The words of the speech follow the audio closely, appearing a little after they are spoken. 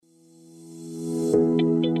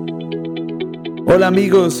Hola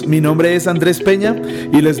amigos, mi nombre es Andrés Peña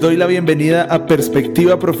y les doy la bienvenida a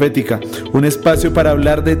Perspectiva Profética, un espacio para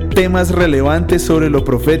hablar de temas relevantes sobre lo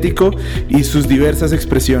profético y sus diversas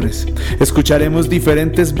expresiones. Escucharemos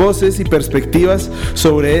diferentes voces y perspectivas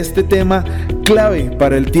sobre este tema clave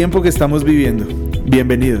para el tiempo que estamos viviendo.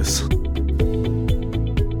 Bienvenidos.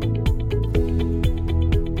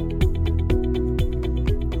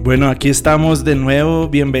 Bueno, aquí estamos de nuevo.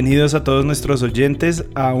 Bienvenidos a todos nuestros oyentes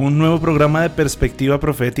a un nuevo programa de Perspectiva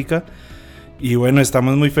Profética. Y bueno,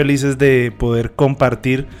 estamos muy felices de poder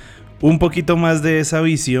compartir un poquito más de esa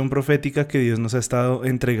visión profética que Dios nos ha estado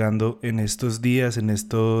entregando en estos días, en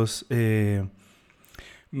estos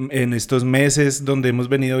meses donde hemos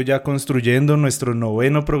venido ya construyendo nuestro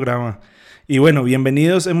 9º programa. Y bueno,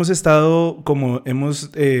 bienvenidos. Hemos estado, como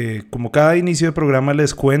cada inicio de programa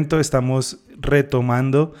les cuento, estamos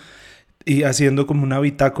retomando y haciendo como una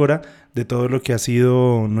bitácora de todo lo que ha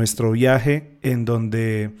sido nuestro viaje, en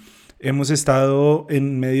donde hemos estado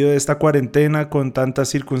en medio de esta cuarentena con tantas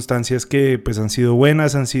circunstancias que pues han sido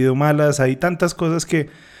buenas, han sido malas. Hay tantas cosas que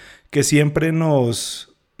siempre nos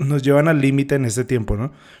llevan al límite en este tiempo,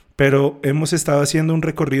 ¿no? Pero hemos estado haciendo un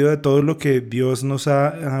recorrido de todo lo que Dios nos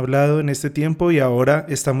ha hablado en este tiempo y ahora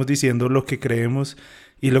estamos diciendo lo que creemos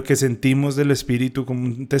y lo que sentimos del Espíritu, como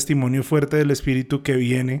un testimonio fuerte del Espíritu que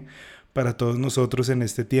viene para todos nosotros en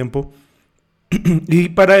este tiempo. Y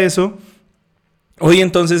para eso, hoy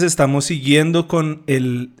entonces estamos siguiendo con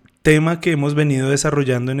el tema que hemos venido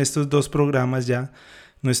desarrollando en estos 2 programas ya,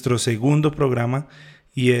 nuestro 2º programa,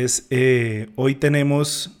 y es, hoy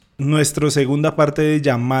tenemos nuestra segunda parte de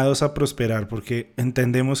Llamados a Prosperar, porque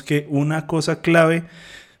entendemos que una cosa clave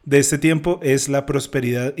de este tiempo es la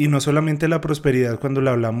prosperidad, y no solamente la prosperidad cuando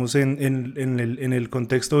la hablamos en el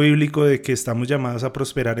contexto bíblico de que estamos llamados a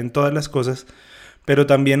prosperar en todas las cosas, pero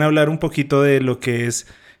también hablar un poquito de lo que es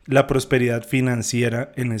la prosperidad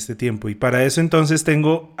financiera en este tiempo. Y para eso entonces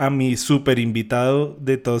tengo a mi súper invitado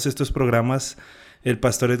de todos estos programas, el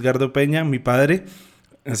pastor Edgardo Peña, mi padre.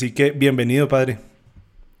 Así que bienvenido, padre.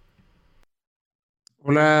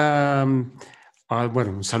 Hola,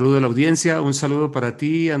 bueno, un saludo a la audiencia, un saludo para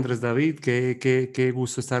ti, Andrés David, qué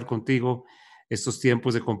gusto estar contigo. Estos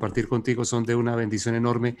tiempos de compartir contigo son de una bendición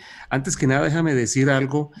enorme. Antes que nada, déjame decir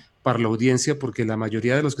algo para la audiencia, porque la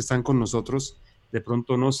mayoría de los que están con nosotros de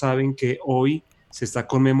pronto no saben que hoy se está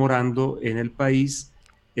conmemorando en el país,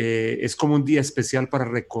 es como un día especial para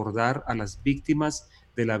recordar a las víctimas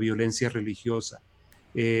de la violencia religiosa.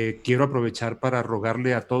 Quiero aprovechar para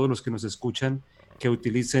rogarle a todos los que nos escuchan que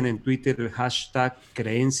utilicen en Twitter el hashtag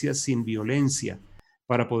Creencias sin Violencia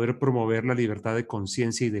para poder promover la libertad de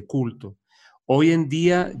conciencia y de culto. Hoy en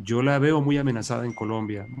día yo la veo muy amenazada en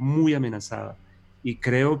Colombia, muy amenazada, y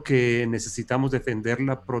creo que necesitamos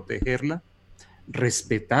defenderla, protegerla,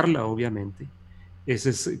 respetarla, obviamente.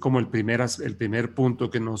 Ese es como el primer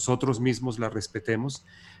punto, que nosotros mismos la respetemos.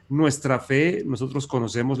 Nuestra fe, nosotros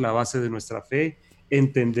conocemos la base de nuestra fe,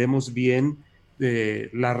 entendemos bien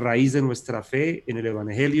la raíz de nuestra fe en el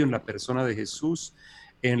Evangelio, en la persona de Jesús,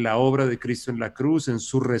 en la obra de Cristo en la cruz, en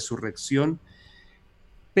su resurrección,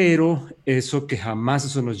 pero que jamás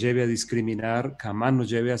eso nos lleve a discriminar, jamás nos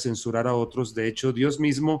lleve a censurar a otros. De hecho, Dios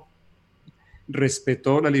mismo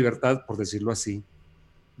respetó la libertad, por decirlo así,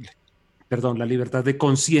 la libertad de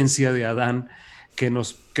conciencia de Adán, que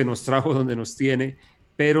nos trajo donde nos tiene,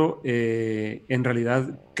 pero en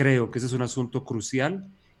realidad creo que ese es un asunto crucial.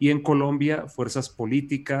 Y en Colombia, fuerzas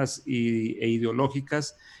políticas e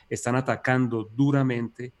ideológicas están atacando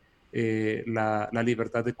duramente la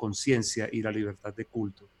libertad de conciencia y la libertad de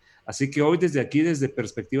culto. Así que hoy desde aquí, desde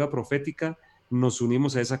Perspectiva Profética, nos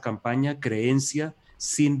unimos a esa campaña Creencia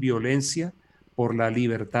sin Violencia por la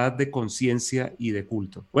libertad de conciencia y de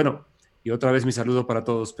culto. Bueno, y otra vez mi saludo para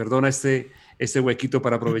todos. Perdona este huequito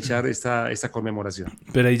para aprovechar esta conmemoración.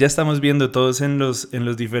 Pero ahí ya estamos viendo todos en los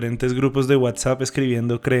diferentes grupos de WhatsApp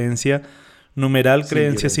escribiendo creencia, numeral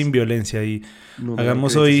creencia sin violencia. Y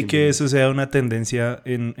hagamos hoy que eso sea una tendencia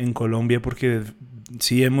en Colombia, porque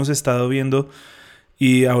sí hemos estado viendo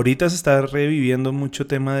y ahorita se está reviviendo mucho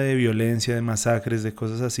tema de violencia, de masacres, de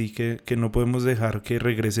cosas así que no podemos dejar que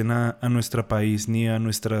regresen a nuestro país ni a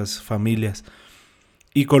nuestras familias.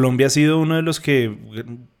 Y Colombia ha sido uno de los que,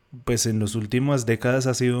 pues en las últimas décadas,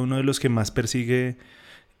 ha sido uno de los que más persigue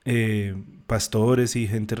pastores y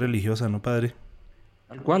gente religiosa, ¿no, padre?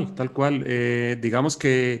 Tal cual. Digamos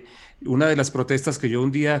que una de las protestas que yo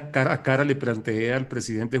un día cara a cara le planteé al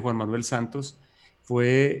presidente Juan Manuel Santos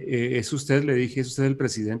fue, es usted el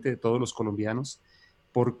presidente de todos los colombianos.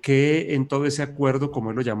 ¿Por qué en todo ese acuerdo, como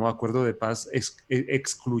él lo llamó, acuerdo de paz,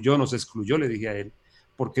 nos excluyó, le dije a él?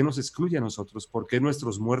 ¿Por qué nos excluye a nosotros? ¿Por qué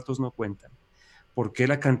nuestros muertos no cuentan? ¿Por qué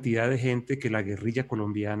la cantidad de gente que la guerrilla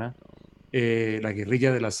colombiana, la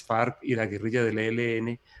guerrilla de las FARC y la guerrilla del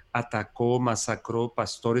ELN atacó, masacró,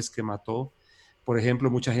 pastores que mató? Por ejemplo,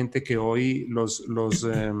 mucha gente que hoy los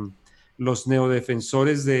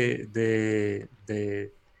neodefensores de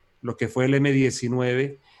lo que fue el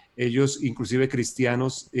M-19, ellos, inclusive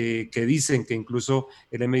cristianos, que dicen que incluso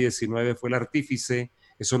el M-19 fue el artífice,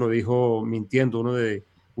 eso lo dijo mintiendo uno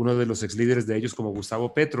de los ex líderes de ellos, como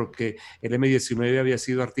Gustavo Petro, que el M-19 había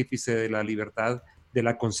sido artífice de la libertad, de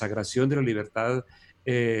la consagración de la libertad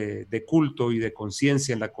de culto y de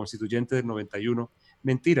conciencia en la constituyente del 91.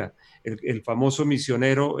 Mentira. El famoso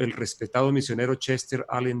misionero, el respetado misionero Chester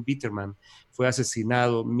Allen Bitterman fue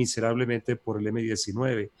asesinado miserablemente por el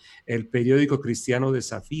M-19. El periódico cristiano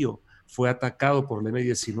Desafío fue atacado por el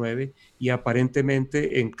M-19 y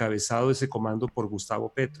aparentemente encabezado ese comando por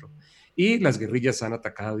Gustavo Petro. Y las guerrillas han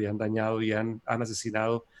atacado y han dañado y han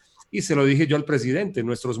asesinado. Y se lo dije yo al presidente,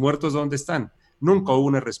 ¿nuestros muertos dónde están? Nunca hubo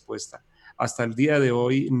una respuesta. Hasta el día de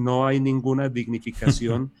hoy no hay ninguna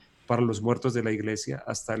dignificación para los muertos de la iglesia,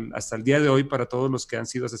 hasta el día de hoy para todos los que han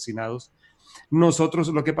sido asesinados. Nosotros,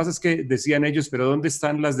 lo que pasa es que decían ellos, pero ¿dónde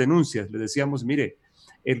están las denuncias? Le decíamos, mire,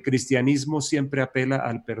 el cristianismo siempre apela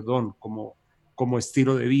al perdón como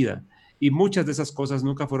estilo de vida. Y muchas de esas cosas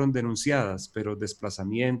nunca fueron denunciadas, pero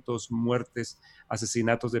desplazamientos, muertes,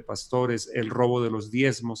 asesinatos de pastores, el robo de los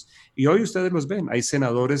diezmos. Y hoy ustedes los ven, hay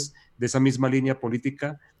senadores de esa misma línea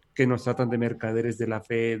política que nos tratan de mercaderes de la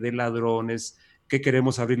fe, de ladrones, que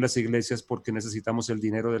queremos abrir las iglesias porque necesitamos el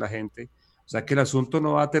dinero de la gente. O sea que el asunto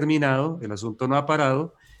no ha terminado, el asunto no ha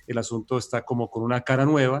parado, el asunto está como con una cara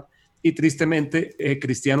nueva y tristemente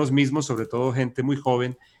cristianos mismos, sobre todo gente muy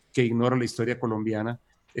joven que ignora la historia colombiana,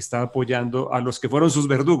 está apoyando a los que fueron sus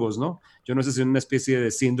verdugos, ¿no? Yo no sé si es una especie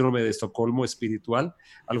de síndrome de Estocolmo espiritual.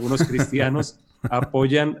 Algunos cristianos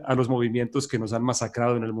apoyan a los movimientos que nos han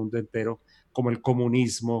masacrado en el mundo entero, como el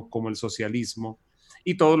comunismo, como el socialismo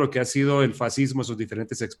y todo lo que ha sido el fascismo, sus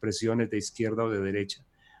diferentes expresiones de izquierda o de derecha.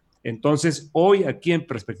 Entonces, hoy aquí en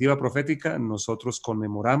Perspectiva Profética, nosotros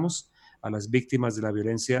conmemoramos a las víctimas de la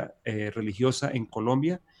violencia religiosa en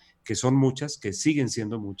Colombia, que son muchas, que siguen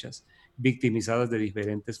siendo muchas, victimizadas de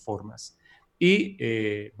diferentes formas. Y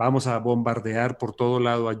vamos a bombardear por todo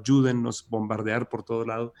lado, ayúdennos, bombardear por todo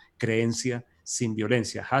lado, creencia sin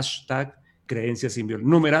violencia. Hashtag creencia sin violencia.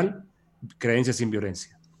 Numeral, creencia sin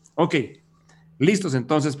violencia. Ok, listos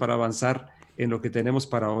entonces para avanzar en lo que tenemos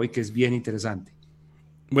para hoy, que es bien interesante.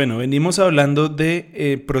 Bueno, venimos hablando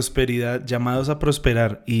de prosperidad, llamados a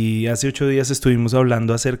prosperar, y hace 8 días estuvimos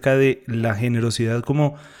hablando acerca de la generosidad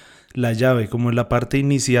como la llave, como la parte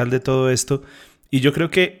inicial de todo esto. Y yo creo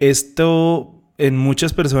que esto en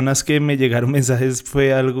muchas personas que me llegaron mensajes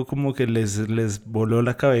fue algo como que les voló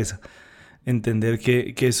la cabeza. Entender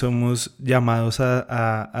que somos llamados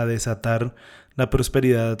a desatar la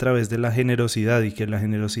prosperidad a través de la generosidad y que la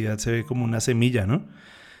generosidad se ve como una semilla, ¿no?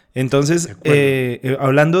 Entonces,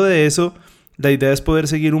 hablando de eso, la idea es poder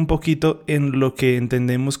seguir un poquito en lo que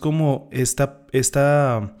entendemos como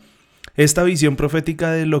esta visión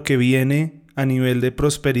profética de lo que viene a nivel de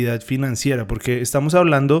prosperidad financiera, porque estamos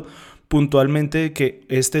hablando puntualmente de que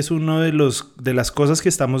este es uno de las cosas que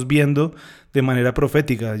estamos viendo de manera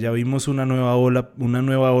profética. Ya vimos una nueva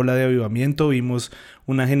ola de avivamiento, vimos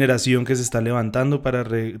una generación que se está levantando para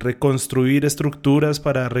reconstruir estructuras,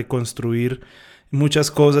 para reconstruir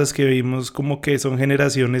muchas cosas que vimos como que son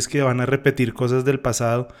generaciones que van a repetir cosas del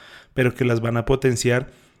pasado, pero que las van a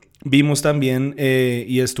potenciar. Vimos también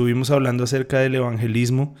y estuvimos hablando acerca del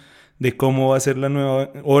evangelismo, de cómo va a ser la nueva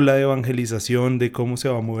ola de evangelización, de cómo se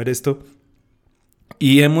va a mover esto.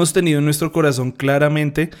 Y hemos tenido en nuestro corazón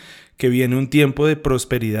claramente que viene un tiempo de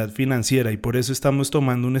prosperidad financiera y por eso estamos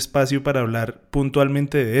tomando un espacio para hablar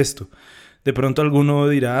puntualmente de esto. De pronto alguno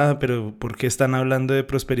dirá, pero ¿por qué están hablando de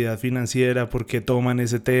prosperidad financiera? ¿Por qué toman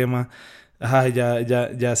ese tema? Ya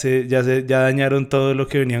dañaron todo lo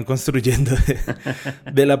que venían construyendo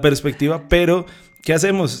de la perspectiva. Pero, ¿qué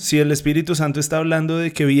hacemos? Si el Espíritu Santo está hablando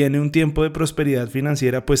de que viene un tiempo de prosperidad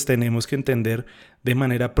financiera, pues tenemos que entender de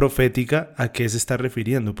manera profética a qué se está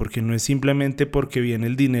refiriendo. Porque no es simplemente porque viene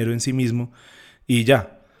el dinero en sí mismo y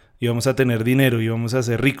ya. Y vamos a tener dinero y vamos a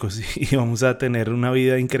ser ricos y vamos a tener una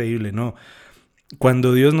vida increíble, no.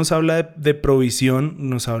 Cuando Dios nos habla de provisión,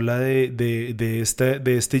 nos habla de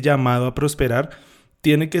este llamado a prosperar,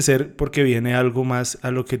 tiene que ser porque viene algo más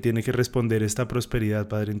a lo que tiene que responder esta prosperidad,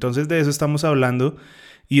 Padre. Entonces de eso estamos hablando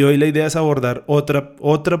y hoy la idea es abordar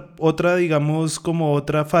otra, digamos, como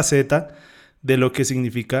otra faceta de lo que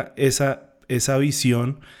significa esa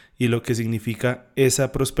visión y lo que significa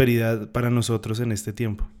esa prosperidad para nosotros en este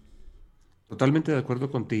tiempo. Totalmente de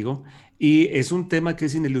acuerdo contigo. Y es un tema que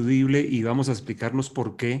es ineludible y vamos a explicarnos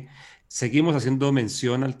por qué. Seguimos haciendo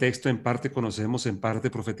mención al texto, en parte conocemos, en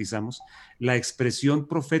parte profetizamos, la expresión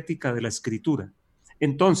profética de la Escritura.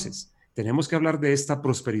 Entonces, tenemos que hablar de esta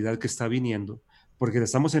prosperidad que está viniendo, porque la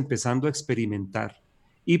estamos empezando a experimentar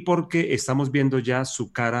y porque estamos viendo ya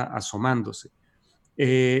su cara asomándose.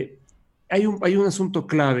 Eh, hay un asunto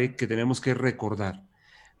clave que tenemos que recordar.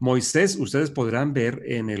 Moisés, ustedes podrán ver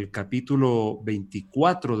en el capítulo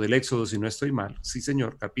 24 del Éxodo, si no estoy mal, sí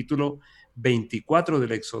señor, capítulo 24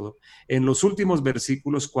 del Éxodo, en los últimos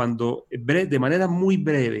versículos, cuando de manera muy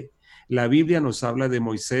breve, la Biblia nos habla de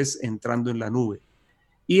Moisés entrando en la nube.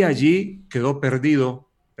 Y allí quedó perdido,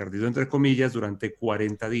 perdido entre comillas, durante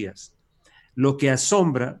 40 días. Lo que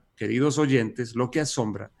asombra, queridos oyentes, lo que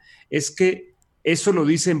asombra es que eso lo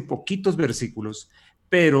dice en poquitos versículos,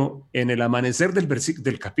 pero en el amanecer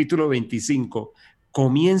del capítulo 25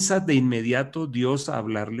 comienza de inmediato Dios a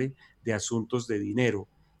hablarle de asuntos de dinero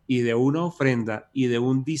y de una ofrenda y de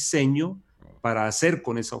un diseño para hacer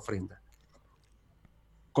con esa ofrenda.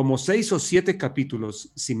 Como 6 o 7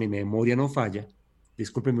 capítulos, si mi memoria no falla,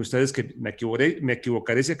 discúlpenme ustedes que me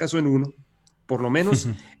equivocaré si acaso en uno, por lo menos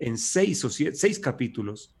en 6 o 6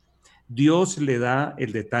 capítulos, Dios le da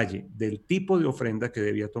el detalle del tipo de ofrenda que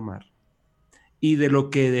debía tomar y de lo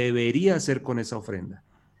que debería hacer con esa ofrenda.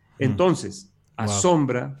 Entonces, Wow.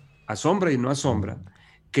 asombra y no asombra,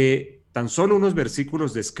 que tan solo unos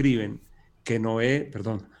versículos describen que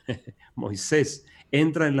Moisés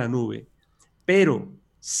entra en la nube, pero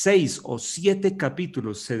 6 o 7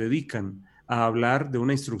 capítulos se dedican a hablar de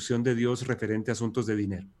una instrucción de Dios referente a asuntos de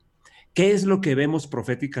dinero. ¿Qué es lo que vemos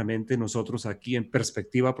proféticamente nosotros aquí en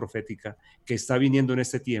Perspectiva Profética que está viniendo en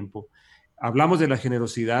este tiempo? Hablamos de la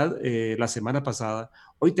generosidad la semana pasada.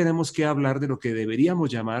 Hoy tenemos que hablar de lo que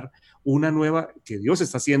deberíamos llamar una nueva, que Dios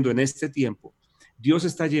está haciendo en este tiempo. Dios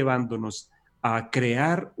está llevándonos a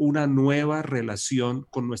crear una nueva relación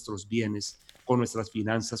con nuestros bienes, con nuestras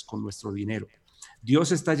finanzas, con nuestro dinero.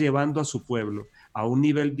 Dios está llevando a su pueblo a un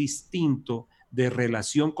nivel distinto de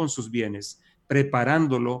relación con sus bienes,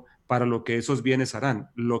 preparándolo para lo que esos bienes harán.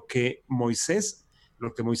 Lo que Moisés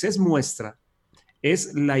muestra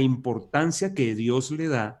es la importancia que Dios le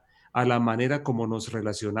da a la manera como nos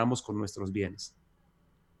relacionamos con nuestros bienes.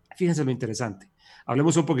 Fíjense lo interesante.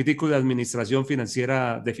 Hablemos un poquitico de administración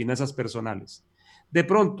financiera, de finanzas personales. De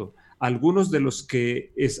pronto, algunos de los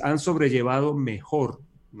que han sobrellevado mejor,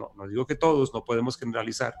 no digo que todos, no podemos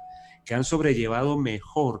generalizar, que han sobrellevado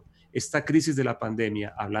mejor esta crisis de la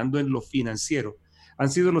pandemia, hablando en lo financiero, han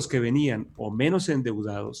sido los que venían o menos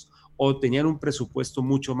endeudados o tenían un presupuesto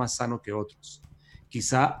mucho más sano que otros.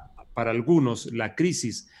 Quizá para algunos la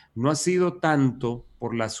crisis no ha sido tanto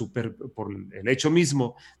por el hecho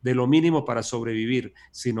mismo de lo mínimo para sobrevivir,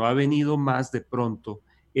 sino ha venido más de pronto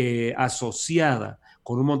asociada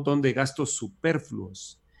con un montón de gastos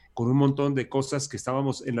superfluos, con un montón de cosas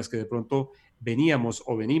en las que de pronto venimos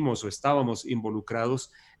o estábamos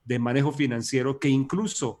involucrados de manejo financiero, que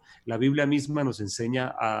incluso la Biblia misma nos enseña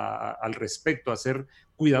al respecto, a ser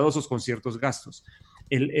cuidadosos con ciertos gastos.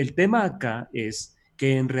 El tema acá es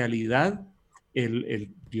que en realidad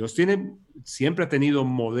Dios siempre ha tenido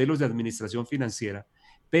modelos de administración financiera,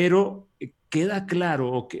 pero queda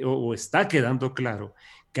claro o está quedando claro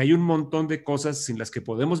que hay un montón de cosas sin las que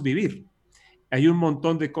podemos vivir. Hay un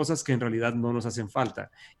montón de cosas que en realidad no nos hacen falta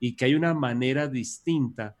y que hay una manera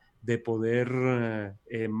distinta de poder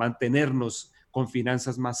mantenernos con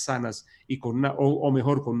finanzas más sanas y o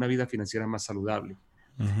mejor, con una vida financiera más saludable.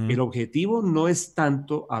 El objetivo no es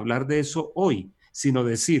tanto hablar de eso hoy, sino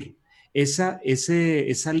decir, esa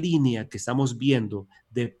línea que estamos viendo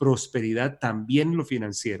de prosperidad también en lo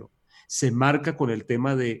financiero se marca con el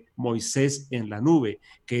tema de Moisés en la nube,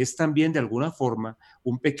 que es también de alguna forma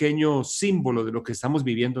un pequeño símbolo de lo que estamos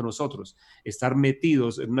viviendo nosotros, estar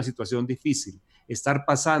metidos en una situación difícil, estar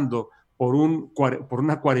pasando por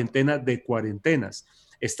una cuarentena de cuarentenas,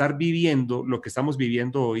 estar viviendo lo que estamos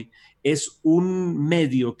viviendo hoy es un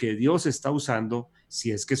medio que Dios está usando,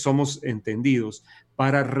 si es que somos entendidos,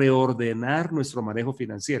 para reordenar nuestro manejo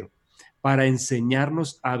financiero, para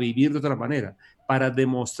enseñarnos a vivir de otra manera, para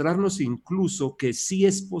demostrarnos incluso que sí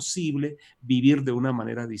es posible vivir de una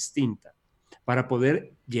manera distinta, para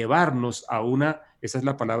poder llevarnos esa es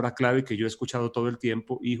la palabra clave que yo he escuchado todo el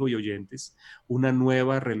tiempo, hijo y oyentes, una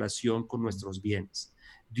nueva relación con nuestros bienes.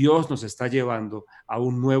 Dios nos está llevando a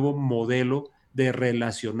un nuevo modelo de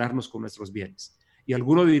relacionarnos con nuestros bienes. Y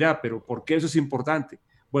alguno dirá, pero ¿por qué eso es importante?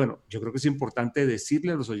 Bueno, yo creo que es importante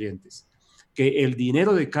decirle a los oyentes que el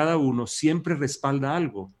dinero de cada uno siempre respalda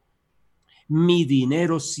algo. Mi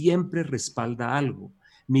dinero siempre respalda algo.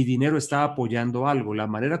 Mi dinero está apoyando algo, la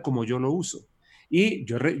manera como yo lo uso. Y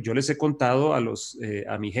yo les he contado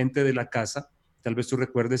a mi gente de la casa, tal vez tú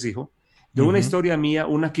recuerdes, hijo, de una Ujú. historia mía,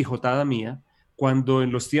 una quijotada mía, cuando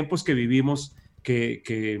en los tiempos que vivimos,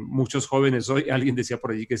 que muchos jóvenes hoy, alguien decía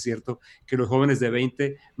por allí que es cierto, que los jóvenes de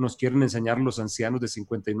 20 nos quieren enseñar los ancianos de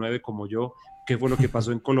 59 como yo, qué fue lo que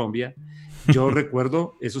pasó en Colombia. Yo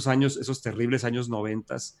recuerdo esos años, esos terribles años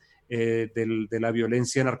 90 de la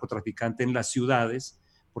violencia narcotraficante en las ciudades,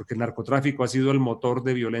 porque el narcotráfico ha sido el motor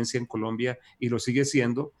de violencia en Colombia y lo sigue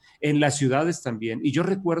siendo, en las ciudades también. Y yo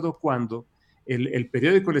recuerdo cuando el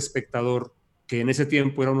periódico El Espectador, que en ese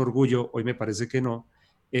tiempo era un orgullo, hoy me parece que no,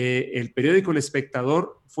 el periódico El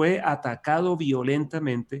Espectador fue atacado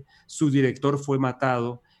violentamente, su director fue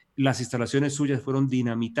matado, las instalaciones suyas fueron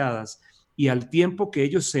dinamitadas y al tiempo que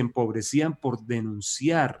ellos se empobrecían por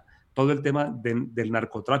denunciar todo el tema del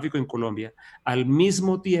narcotráfico en Colombia, al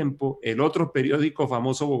mismo tiempo el otro periódico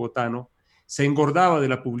famoso bogotano se engordaba de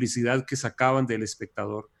la publicidad que sacaban del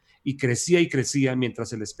Espectador y crecía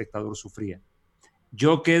mientras el Espectador sufría.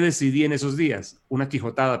 ¿Yo qué decidí en esos días? Una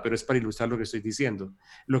quijotada, pero es para ilustrar lo que estoy diciendo.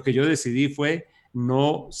 Lo que yo decidí fue,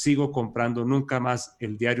 no sigo comprando nunca más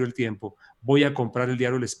el diario El Tiempo, voy a comprar el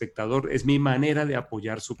diario El Espectador, es mi manera de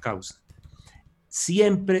apoyar su causa.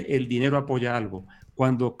 Siempre el dinero apoya algo.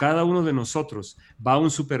 Cuando cada uno de nosotros va a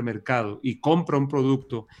un supermercado y compra un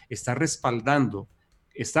producto, está respaldando,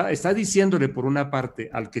 está diciéndole por una parte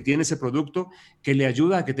al que tiene ese producto que le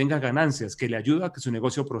ayuda a que tenga ganancias, que le ayuda a que su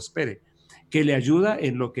negocio prospere, que le ayuda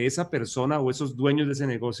en lo que esa persona o esos dueños de ese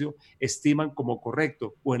negocio estiman como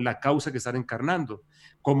correcto o en la causa que están encarnando.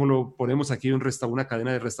 Como lo ponemos aquí en una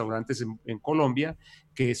cadena de restaurantes en Colombia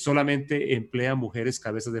que solamente emplea mujeres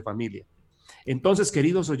cabezas de familia. Entonces,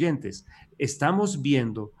 queridos oyentes, estamos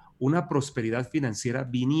viendo una prosperidad financiera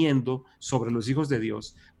viniendo sobre los hijos de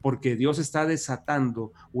Dios porque Dios está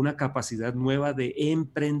desatando una capacidad nueva de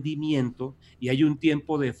emprendimiento y hay un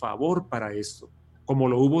tiempo de favor para esto, como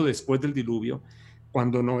lo hubo después del diluvio,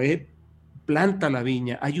 cuando Noé planta la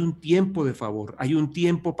viña, hay un tiempo de favor, hay un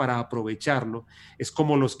tiempo para aprovecharlo. Es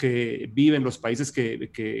como los que viven, los países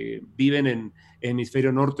que viven en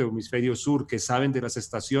hemisferio norte o hemisferio sur, que saben de las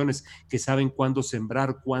estaciones, que saben cuándo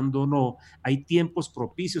sembrar, cuándo no. Hay tiempos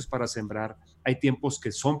propicios para sembrar, hay tiempos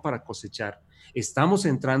que son para cosechar. Estamos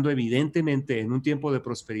entrando evidentemente en un tiempo de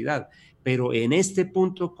prosperidad, pero en este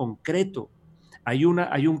punto concreto hay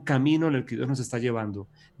un camino en el que Dios nos está llevando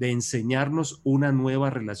de enseñarnos una nueva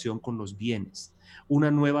relación con los bienes, una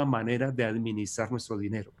nueva manera de administrar nuestro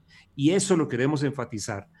dinero. Y eso lo queremos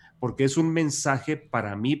enfatizar porque es un mensaje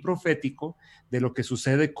para mí profético de lo que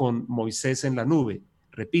sucede con Moisés en la nube.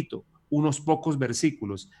 Repito, unos pocos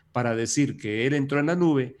versículos para decir que él entró en la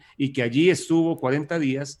nube y que allí estuvo 40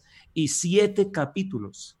 días y 7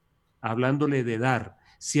 capítulos hablándole de dar,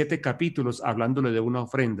 7 capítulos hablándole de una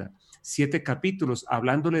ofrenda, 7 capítulos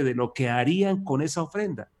hablándole de lo que harían con esa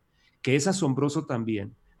ofrenda, que es asombroso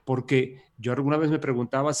también, porque yo alguna vez me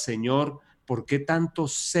preguntaba, Señor, ¿por qué tanto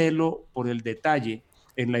celo por el detalle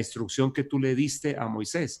en la instrucción que tú le diste a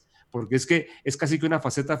Moisés? Porque es que es casi que una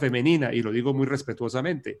faceta femenina, y lo digo muy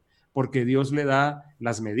respetuosamente, porque Dios le da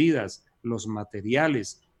las medidas, los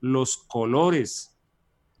materiales, los colores,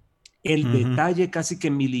 el Ujú. detalle casi que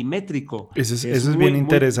milimétrico, que es Eso es bien muy, muy,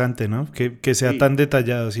 interesante, ¿no? Que sea tan sí,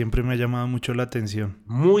 detallado, siempre me ha llamado mucho la atención.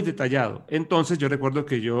 muy detallado. Entonces yo recuerdo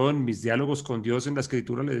que yo en mis diálogos con Dios en la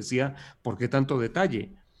escritura le decía, ¿por qué tanto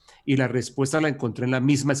detalle? Y la respuesta la encontré en la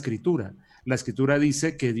misma escritura. La escritura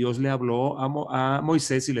dice que Dios le habló a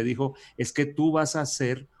Moisés y le dijo, es que tú vas a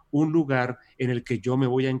ser un lugar en el que yo me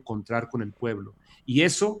voy a encontrar con el pueblo. Y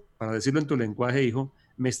eso, para decirlo en tu lenguaje, hijo,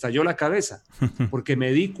 me estalló la cabeza, porque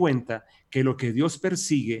me di cuenta que lo que Dios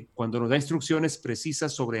persigue cuando nos da instrucciones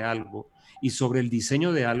precisas sobre algo y sobre el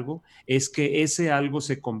diseño de algo, es que ese algo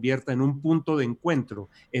se convierta en un punto de encuentro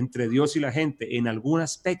entre Dios y la gente en algún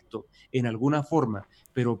aspecto, en alguna forma,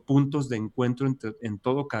 pero puntos de encuentro en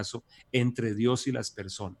todo caso entre Dios y las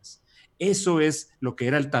personas. Eso es lo que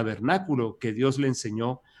era el tabernáculo que Dios le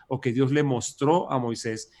enseñó o que Dios le mostró a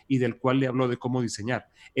Moisés y del cual le habló de cómo diseñar.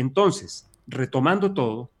 Entonces, retomando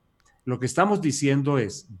todo, lo que estamos diciendo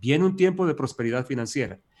es, viene un tiempo de prosperidad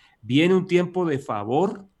financiera, viene un tiempo de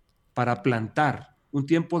favor para plantar, un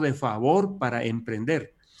tiempo de favor para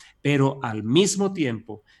emprender, pero al mismo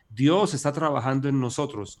tiempo Dios está trabajando en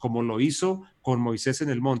nosotros, como lo hizo con Moisés en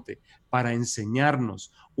el monte, para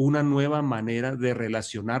enseñarnos una nueva manera de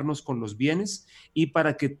relacionarnos con los bienes y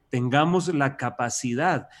para que tengamos la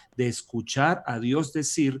capacidad de escuchar a Dios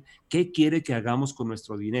decir qué quiere que hagamos con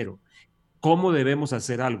nuestro dinero. cómo debemos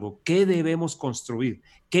hacer algo, qué debemos construir,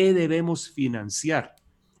 qué debemos financiar,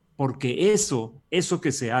 porque eso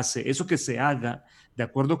que se hace, eso que se haga de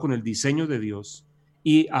acuerdo con el diseño de Dios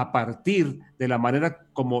y a partir de la manera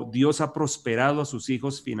como Dios ha prosperado a sus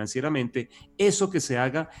hijos financieramente, eso que se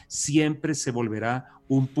haga siempre se volverá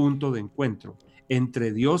un punto de encuentro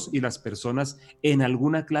entre Dios y las personas en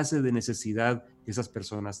alguna clase de necesidad que esas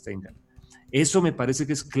personas tengan. Eso me parece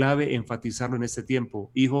que es clave enfatizarlo en este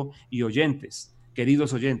tiempo, hijo y oyentes,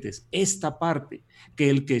 queridos oyentes, esta parte, que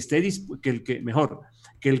el que esté, que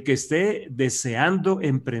el que esté deseando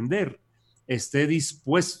emprender, esté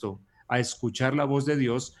dispuesto a escuchar la voz de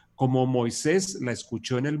Dios como Moisés la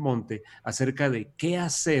escuchó en el monte acerca de qué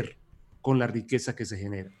hacer con la riqueza que se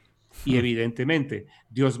genera. Y evidentemente,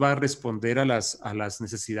 Dios va a responder a las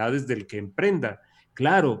necesidades del que emprenda.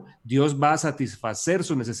 Claro, Dios va a satisfacer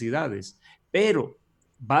sus necesidades, pero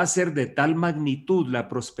va a ser de tal magnitud la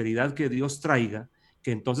prosperidad que Dios traiga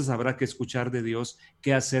que entonces habrá que escuchar de Dios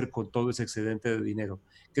qué hacer con todo ese excedente de dinero.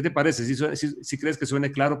 ¿Qué te parece? ¿Sí crees que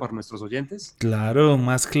suene claro para nuestros oyentes? Claro,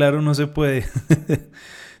 más claro no se puede.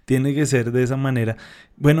 Tiene que ser de esa manera.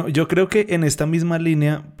 Bueno, yo creo que en esta misma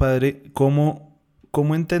línea, padre, ¿cómo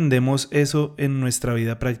entendemos eso en nuestra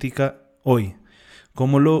vida práctica hoy?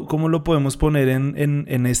 ¿Cómo lo podemos poner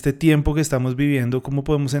en este tiempo que estamos viviendo? ¿Cómo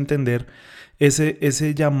podemos entender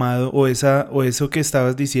ese llamado o eso que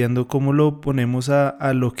estabas diciendo? ¿Cómo lo ponemos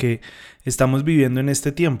a lo que estamos viviendo en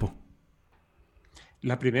este tiempo?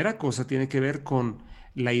 La primera cosa tiene que ver con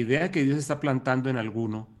la idea que Dios está plantando en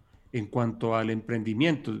alguno en cuanto al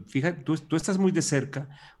emprendimiento. Fíjate, tú estás muy de cerca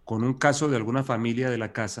con un caso de alguna familia de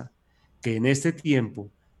la casa que en este tiempo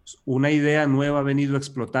una idea nueva ha venido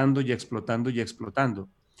explotando y explotando y explotando.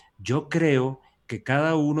 Yo creo que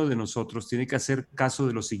cada uno de nosotros tiene que hacer caso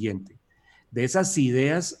de lo siguiente. De esas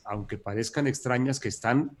ideas, aunque parezcan extrañas, que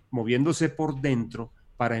están moviéndose por dentro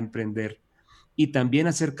para emprender, y también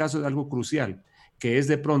hacer caso de algo crucial, que es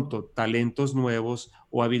de pronto talentos nuevos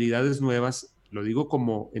o habilidades nuevas, lo digo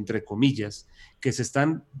como entre comillas, que se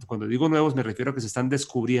están, cuando digo nuevos me refiero a que se están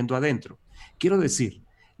descubriendo adentro. Quiero decir,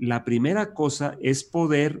 la primera cosa es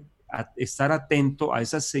poder estar atento a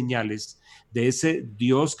esas señales de ese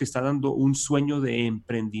Dios que está dando un sueño de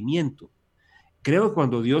emprendimiento. Creo que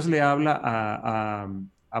cuando Dios le habla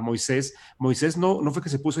a Moisés, Moisés no fue que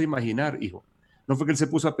se puso a imaginar, hijo, no fue que él se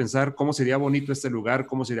puso a pensar cómo sería bonito este lugar,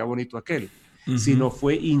 cómo sería bonito aquel, Ujú. sino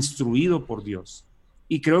fue instruido por Dios.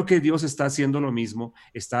 Y creo que Dios está haciendo lo mismo,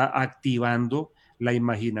 está activando la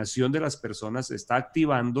imaginación de las personas, está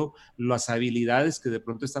activando las habilidades que de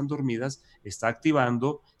pronto están dormidas, está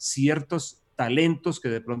activando ciertos talentos que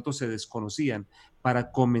de pronto se desconocían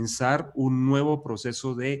para comenzar un nuevo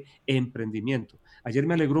proceso de emprendimiento. Ayer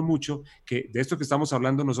me alegró mucho que de esto que estamos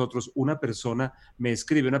hablando nosotros, una persona me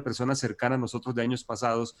escribe, una persona cercana a nosotros de años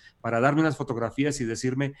pasados, para darme unas fotografías y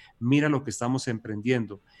decirme, mira lo que estamos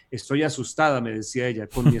emprendiendo. Estoy asustada, me decía ella,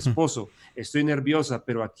 con mi esposo, estoy nerviosa,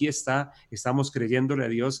 pero aquí está, estamos creyéndole a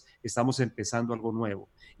Dios, estamos empezando algo nuevo.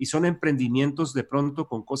 Y son emprendimientos de pronto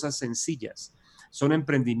con cosas sencillas, son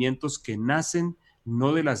emprendimientos que nacen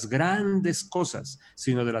no de las grandes cosas,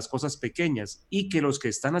 sino de las cosas pequeñas, y que los que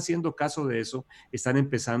están haciendo caso de eso están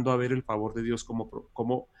empezando a ver el favor de Dios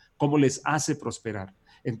como les hace prosperar.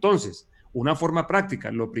 Entonces, una forma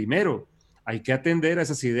práctica, lo primero, hay que atender a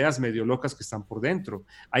esas ideas medio locas que están por dentro.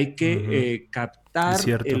 Hay Ujú. que Es captar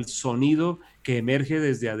cierto. el sonido que emerge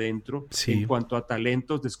desde adentro en Sí. cuanto a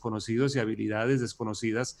talentos desconocidos y habilidades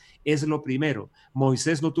desconocidas. Es lo primero.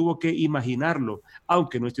 Moisés no tuvo que imaginarlo,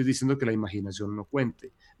 aunque no estoy diciendo que la imaginación no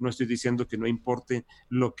cuente. No estoy diciendo que no importe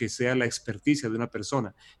lo que sea la experticia de una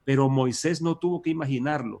persona, pero Moisés no tuvo que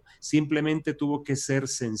imaginarlo, simplemente tuvo que ser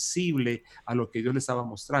sensible a lo que Dios le estaba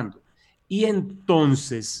mostrando. Y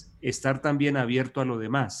entonces estar también abierto a lo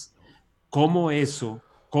demás. Cómo eso,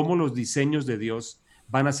 cómo los diseños de Dios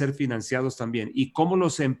van a ser financiados también y cómo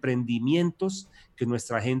los emprendimientos que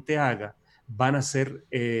nuestra gente haga van a ser,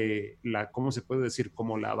 ¿cómo se puede decir?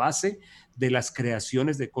 Como la base de las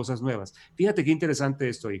creaciones de cosas nuevas. Fíjate qué interesante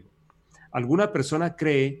esto, hijo. Alguna persona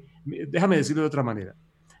cree, déjame decirlo de otra manera,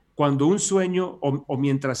 cuando un sueño o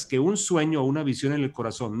mientras que un sueño o una visión en el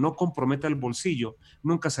corazón no comprometa el bolsillo,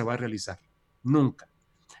 nunca se va a realizar. Nunca.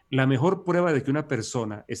 La mejor prueba de que una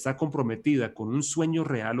persona está comprometida con un sueño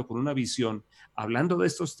real o con una visión, hablando de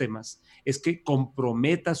estos temas, es que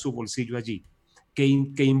comprometa su bolsillo allí, que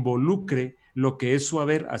involucre lo que es su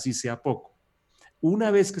haber, así sea poco.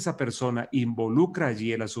 Una vez que esa persona involucra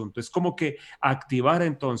allí el asunto, es como que activar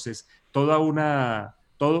entonces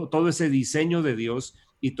todo ese diseño de Dios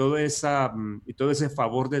y todo ese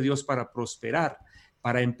favor de Dios para prosperar.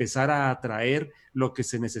 para empezar a atraer lo que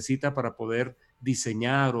se necesita para poder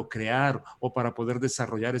diseñar o crear o para poder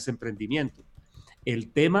desarrollar ese emprendimiento.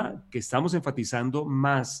 El tema que estamos enfatizando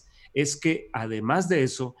más es que además de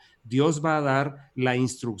eso, Dios va a dar la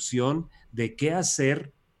instrucción de qué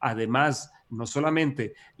hacer, además, no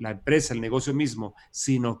solamente la empresa, el negocio mismo,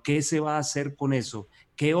 sino qué se va a hacer con eso,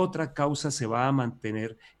 qué otra causa se va a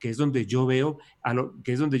mantener, que es donde yo veo,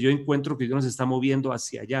 que es donde yo encuentro que Dios nos está moviendo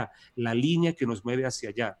hacia allá, la línea que nos mueve hacia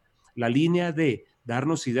allá, la línea de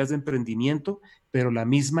darnos ideas de emprendimiento, pero la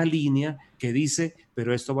misma línea que dice,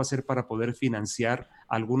 pero esto va a ser para poder financiar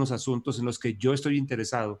algunos asuntos en los que yo estoy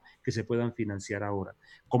interesado que se puedan financiar ahora.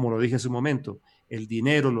 Como lo dije hace un momento, el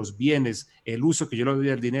dinero, los bienes, el uso que yo le doy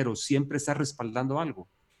al dinero siempre está respaldando algo,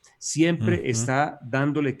 siempre Ujú. está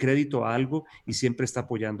dándole crédito a algo y siempre está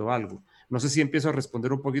apoyando algo. No sé si empiezo a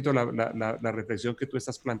responder un poquito la reflexión que tú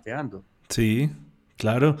estás planteando. Sí,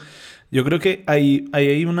 claro. Yo creo que ahí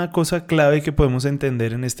hay una cosa clave que podemos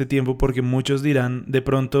entender en este tiempo porque muchos dirán, de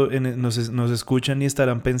pronto nos escuchan y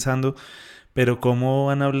estarán pensando, pero ¿cómo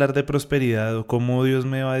van a hablar de prosperidad? ¿O cómo Dios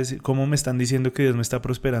me va a decir, cómo me están diciendo que Dios me está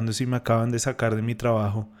prosperando si me acaban de sacar de mi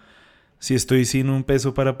trabajo? Si estoy sin un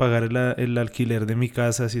peso para pagar el alquiler de mi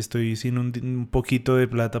casa, si estoy sin un poquito de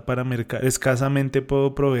plata para mercar, escasamente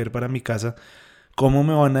puedo proveer para mi casa, ¿cómo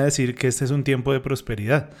me van a decir que este es un tiempo de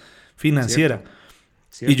prosperidad financiera?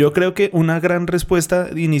 ¿Cierto? Y yo ¿Cierto? creo que una gran respuesta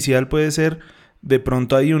inicial puede ser, de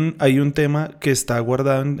pronto hay un tema que está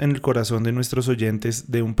guardado en el corazón de nuestros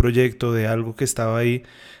oyentes, de un proyecto, de algo que estaba ahí,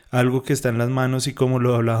 algo que está en las manos y como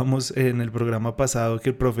lo hablábamos en el programa pasado, que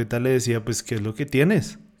el profeta le decía, pues, ¿qué es lo que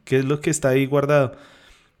tienes? ¿Qué es lo que está ahí guardado?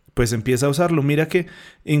 Pues empieza a usarlo. Mira que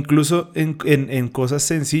incluso en cosas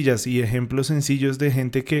sencillas y ejemplos sencillos de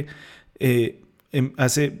gente que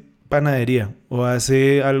hace panadería o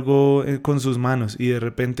hace algo con sus manos y de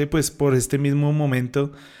repente pues por este mismo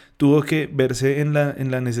momento tuvo que verse en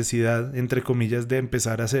la necesidad, entre comillas, de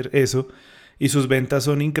empezar a hacer eso y sus ventas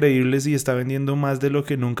son increíbles y está vendiendo más de lo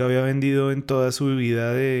que nunca había vendido en toda su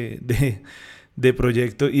vida de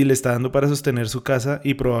proyecto y le está dando para sostener su casa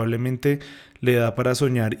y probablemente le da para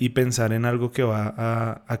soñar y pensar en algo que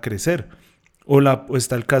va a crecer. O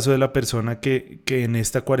está el caso de la persona que en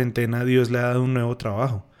esta cuarentena Dios le ha dado un nuevo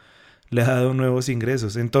trabajo, le ha dado nuevos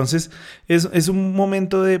ingresos. Entonces es un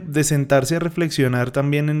momento de sentarse a reflexionar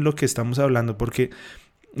también en lo que estamos hablando, porque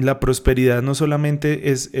la prosperidad no solamente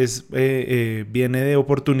viene de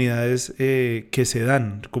oportunidades que se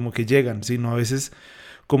dan, como que llegan, sino a veces,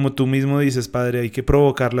 como tú mismo dices, padre, hay que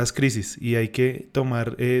provocar las crisis y hay que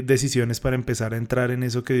tomar decisiones para empezar a entrar en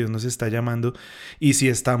eso que Dios nos está llamando. Y si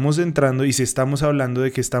estamos entrando y si estamos hablando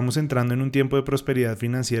de que estamos entrando en un tiempo de prosperidad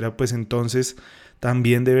financiera, pues entonces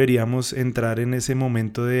también deberíamos entrar en ese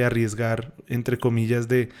momento de arriesgar, entre comillas,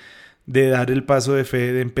 de dar el paso de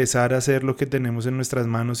fe, de empezar a hacer lo que tenemos en nuestras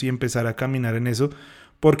manos y empezar a caminar en eso,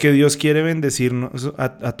 porque Dios quiere bendecirnos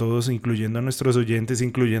a todos, incluyendo a nuestros oyentes,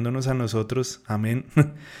 incluyéndonos a nosotros, amén,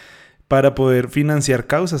 para poder financiar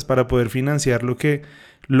causas, para poder financiar lo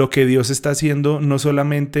que Dios está haciendo, no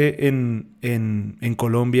solamente en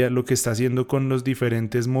Colombia, lo que está haciendo con los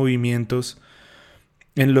diferentes movimientos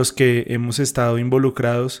en los que hemos estado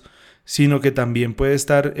involucrados, sino que también puede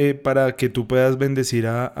estar para que tú puedas bendecir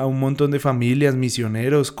a un montón de familias,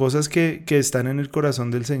 misioneros, cosas que están en el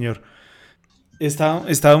corazón del Señor.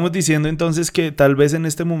 Estábamos diciendo entonces que tal vez en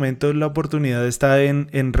este momento la oportunidad está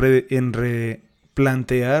en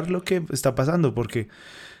replantear lo que está pasando, porque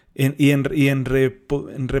en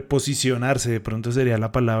reposicionarse, de pronto sería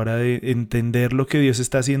la palabra de entender lo que Dios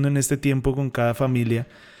está haciendo en este tiempo con cada familia,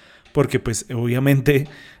 porque pues obviamente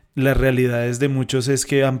las realidades de muchos es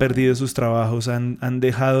que han perdido sus trabajos, han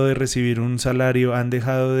dejado de recibir un salario, han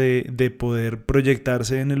dejado de poder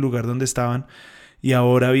proyectarse en el lugar donde estaban y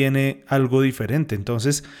ahora viene algo diferente.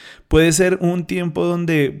 Entonces puede ser un tiempo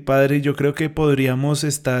donde, Padre, yo creo que podríamos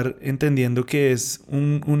estar entendiendo que es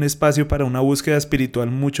un espacio para una búsqueda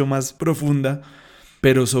espiritual mucho más profunda,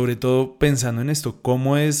 pero sobre todo pensando en esto,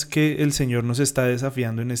 cómo es que el Señor nos está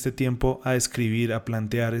desafiando en este tiempo a escribir, a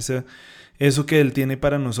plantear eso que Él tiene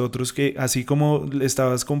para nosotros, que así como le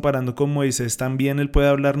estabas comparando con Moisés, también Él puede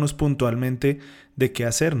hablarnos puntualmente de qué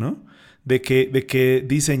hacer, ¿no? De qué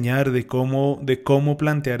diseñar, de cómo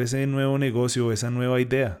plantear ese nuevo negocio, esa nueva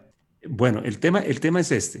idea. Bueno, el tema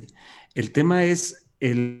es este. El tema es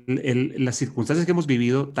las circunstancias que hemos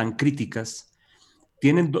vivido tan críticas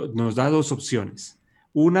nos da dos opciones.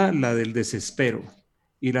 Una, la del desespero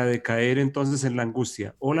y la de caer entonces en la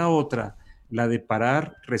angustia. O la otra, la de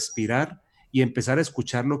parar, respirar y empezar a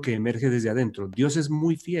escuchar lo que emerge desde adentro. Dios es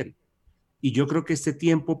muy fiel. Y yo creo que este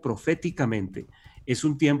tiempo proféticamente es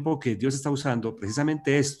un tiempo que Dios está usando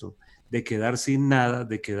precisamente esto, de quedar sin nada,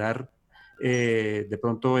 de quedar de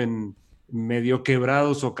pronto en medio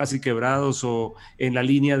quebrados o casi quebrados o en la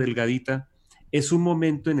línea delgadita. Es un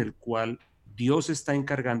momento en el cual Dios está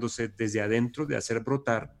encargándose desde adentro de hacer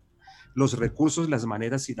brotar los recursos, las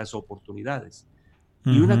maneras y las oportunidades.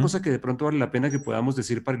 Y una Ujú. cosa que de pronto vale la pena que podamos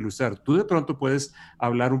decir para ilustrar, tú de pronto puedes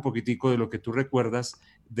hablar un poquitico de lo que tú recuerdas,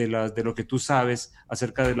 de lo que tú sabes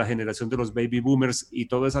acerca de la generación de los baby boomers y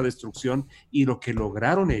toda esa destrucción y lo que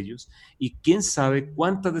lograron ellos. Y quién sabe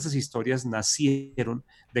cuántas de esas historias nacieron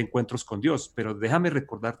de encuentros con Dios. Pero déjame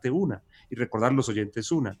recordarte una y recordar los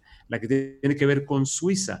oyentes una, la que tiene que ver con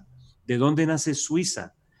Suiza. ¿De dónde nace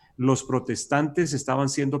Suiza? Los protestantes estaban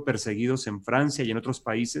siendo perseguidos en Francia y en otros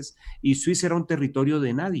países y Suiza era un territorio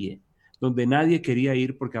de nadie, donde nadie quería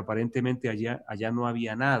ir porque aparentemente allá no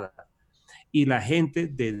había nada. Y la gente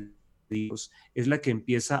de Dios es la que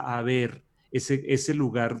empieza a ver ese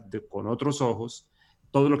lugar con otros ojos,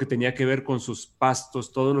 todo lo que tenía que ver con sus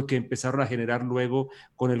pastos, todo lo que empezaron a generar luego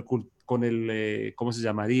con el ¿cómo se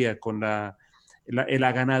llamaría? Con la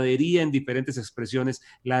ganadería en diferentes expresiones,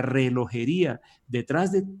 la relojería.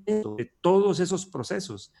 Detrás de todos esos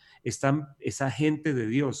procesos están esa gente de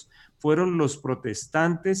Dios. Fueron los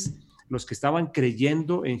protestantes los que estaban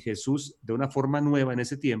creyendo en Jesús de una forma nueva en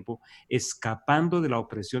ese tiempo, escapando de la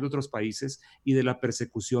opresión de otros países y de la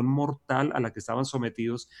persecución mortal a la que estaban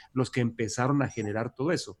sometidos, los que empezaron a generar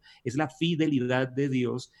todo eso. Es la fidelidad de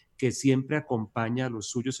Dios que siempre acompaña a los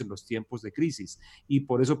suyos en los tiempos de crisis. Y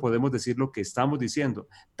por eso podemos decir lo que estamos diciendo.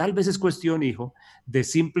 Tal vez es cuestión, hijo, de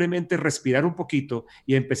simplemente respirar un poquito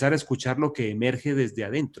y empezar a escuchar lo que emerge desde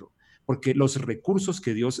adentro, porque los recursos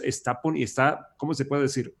que Dios está, ¿cómo se puede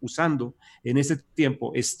decir?, usando en ese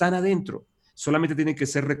tiempo están adentro. Solamente tienen que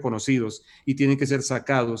ser reconocidos y tienen que ser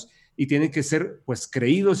sacados y tienen que ser, pues,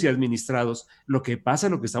 creídos y administrados. Lo que pasa,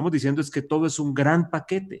 lo que estamos diciendo es que todo es un gran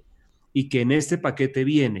paquete y que en este paquete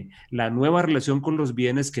viene la nueva relación con los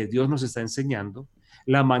bienes que Dios nos está enseñando,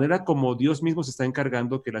 la manera como Dios mismo se está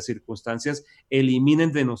encargando que las circunstancias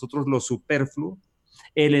eliminen de nosotros lo superfluo,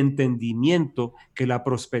 el entendimiento que la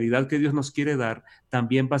prosperidad que Dios nos quiere dar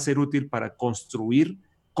también va a ser útil para construir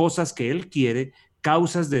cosas que Él quiere,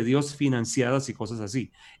 causas de Dios financiadas y cosas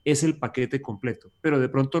así. Es el paquete completo, pero de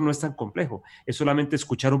pronto no es tan complejo. Es solamente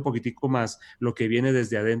escuchar un poquitico más lo que viene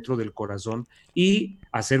desde adentro del corazón y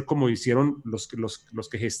hacer como hicieron los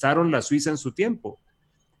que gestaron la Suiza en su tiempo.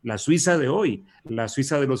 La Suiza de hoy, la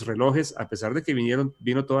Suiza de los relojes, a pesar de que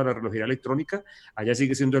vino toda la relojería electrónica, allá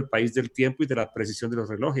sigue siendo el país del tiempo y de la precisión de los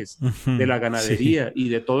relojes, de Ujú. la Sí. ganadería y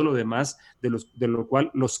de todo lo demás, de lo cual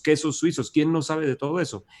los quesos suizos, ¿quién no sabe de todo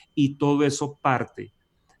eso? Y todo eso parte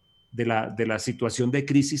de la situación de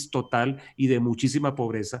crisis total y de muchísima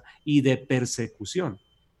pobreza y de persecución.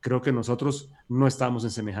 Creo que nosotros no estamos en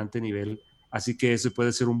semejante nivel, así que ese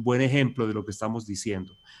puede ser un buen ejemplo de lo que estamos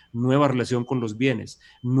diciendo. Nueva relación con los bienes,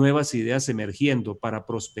 nuevas ideas emergiendo para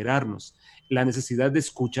prosperarnos, la necesidad de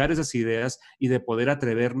escuchar esas ideas y de poder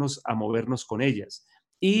atrevernos a movernos con ellas.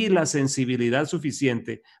 Y la sensibilidad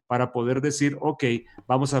suficiente para poder decir, ok,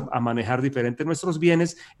 vamos a manejar diferente nuestros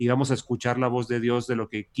bienes y vamos a escuchar la voz de Dios de lo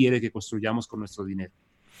que quiere que construyamos con nuestro dinero.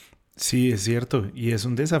 Sí, es cierto. Y es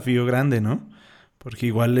un desafío grande, ¿no? Porque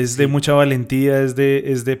igual es de Sí, mucha valentía, es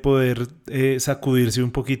de poder sacudirse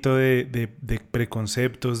un poquito de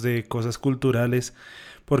preconceptos, de cosas culturales.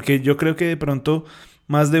 Porque yo creo que de pronto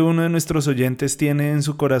más de uno de nuestros oyentes tiene en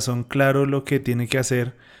su corazón claro lo que tiene que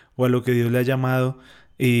hacer o a lo que Dios le ha llamado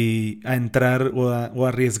y a entrar o a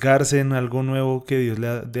arriesgarse en algo nuevo que Dios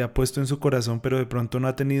le ha puesto en su corazón, pero de pronto no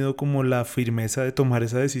ha tenido como la firmeza de tomar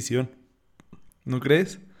esa decisión. ¿No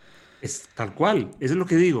crees? es tal cual, eso es lo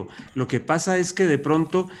que digo. Lo que pasa es que de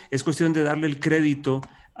pronto es cuestión de darle el crédito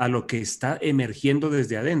a lo que está emergiendo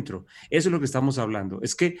desde adentro. Eso es lo que estamos hablando.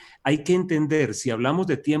 Es que hay que entender, si hablamos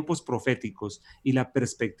de tiempos proféticos y la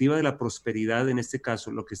perspectiva de la prosperidad en este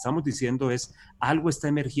caso, lo que estamos diciendo es algo está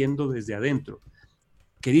emergiendo desde adentro.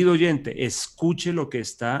 Querido oyente, escuche lo que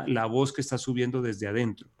está, la voz que está subiendo desde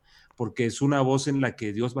adentro, porque es una voz en la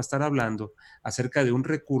que Dios va a estar hablando acerca de un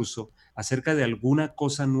recurso, acerca de alguna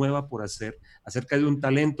cosa nueva por hacer, acerca de un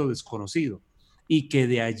talento desconocido y que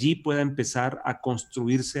de allí pueda empezar a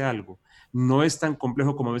construirse algo. No es tan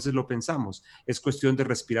complejo como a veces lo pensamos, es cuestión de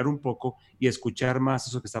respirar un poco y escuchar más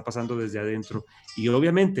eso que está pasando desde adentro y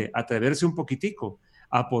obviamente atreverse un poquitico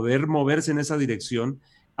a poder moverse en esa dirección.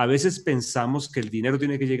 A veces pensamos que el dinero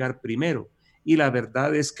tiene que llegar primero y la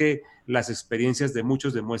verdad es que las experiencias de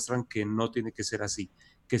muchos demuestran que no tiene que ser así,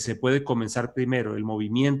 que se puede comenzar primero el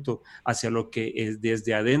movimiento hacia lo que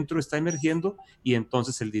desde adentro está emergiendo y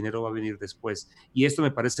entonces el dinero va a venir después. Y esto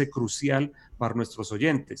me parece crucial para nuestros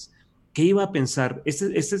oyentes. ¿Qué iba a pensar?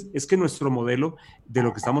 Es que nuestro modelo de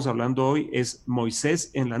lo que estamos hablando hoy es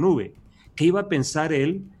Moisés en la nube. ¿Qué iba a pensar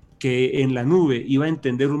él que en la nube iba a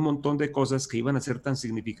entender un montón de cosas que iban a ser tan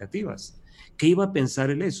significativas? ¿Qué iba a pensar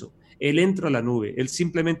él eso? Él entra a la nube, él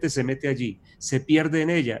simplemente se mete allí, se pierde en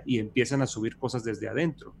ella y empiezan a subir cosas desde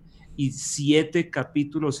adentro. Y 7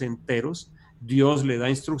 capítulos enteros, Dios le da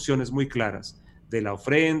instrucciones muy claras de la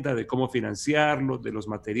ofrenda, de cómo financiarlo, de los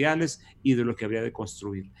materiales y de lo que habría de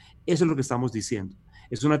construir. Eso es lo que estamos diciendo.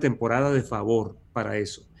 Es una temporada de favor para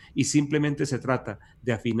eso. Y simplemente se trata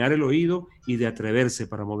de afinar el oído y de atreverse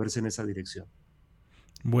para moverse en esa dirección.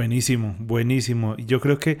 Buenísimo, buenísimo. Yo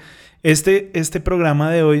creo que este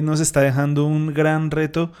programa de hoy nos está dejando un gran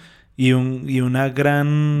reto y una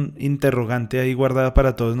gran interrogante ahí guardada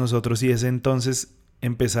para todos nosotros, y es entonces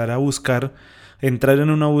empezar a buscar, entrar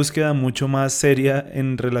en una búsqueda mucho más seria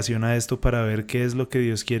en relación a esto para ver qué es lo que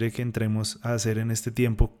Dios quiere que entremos a hacer en este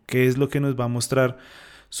tiempo, qué es lo que nos va a mostrar,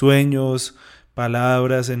 sueños,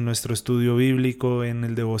 palabras en nuestro estudio bíblico, en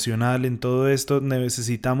el devocional, en todo esto.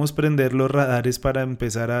 Necesitamos prender los radares para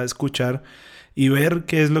empezar a escuchar y ver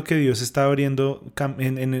qué es lo que Dios está abriendo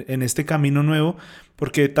en este camino nuevo,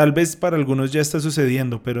 porque tal vez para algunos ya está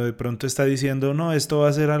sucediendo, pero de pronto está diciendo, no, esto va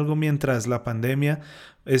a ser algo mientras la pandemia,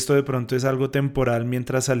 esto de pronto es algo temporal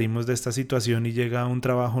mientras salimos de esta situación y llega un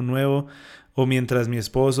trabajo nuevo, o mientras mi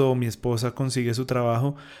esposo o mi esposa consigue su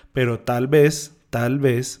trabajo, pero tal vez,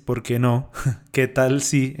 ¿por qué no? ¿Qué tal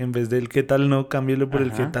si, en vez del qué tal no, cámbialo por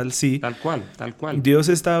el qué Ajá, tal sí? tal cual, tal cual. Dios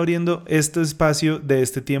está abriendo este espacio de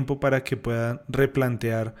este tiempo para que puedan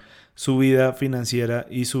replantear su vida financiera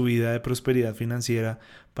y su vida de prosperidad financiera,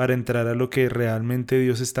 para entrar a lo que realmente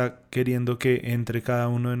Dios está queriendo que entre cada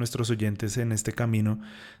uno de nuestros oyentes en este camino,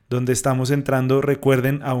 donde estamos entrando,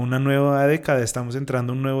 recuerden, a una nueva década, estamos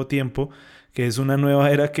entrando a un nuevo tiempo, que es una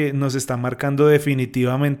nueva era que nos está marcando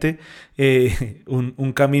definitivamente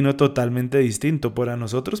un camino totalmente distinto. Para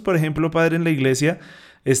nosotros, por ejemplo, Padre, en la iglesia,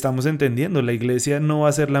 estamos entendiendo, la iglesia no va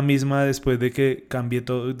a ser la misma después de que cambie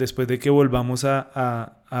todo, después de que volvamos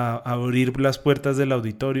a abrir las puertas del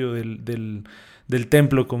auditorio, del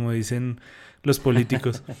templo, como dicen los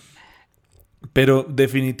políticos. Pero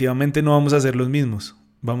definitivamente no vamos a ser los mismos.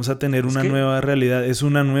 Vamos a tener Es una que nueva realidad, es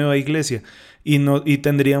una nueva iglesia. Y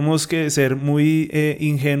tendríamos que ser muy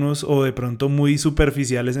ingenuos o de pronto muy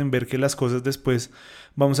superficiales en ver que las cosas después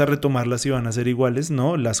vamos a retomarlas y van a ser iguales.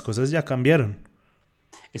 No, las cosas ya cambiaron.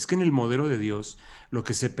 Es que en el modelo de Dios lo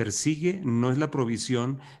que se persigue no es la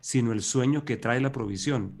provisión, sino el sueño que trae la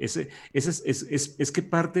provisión. Es que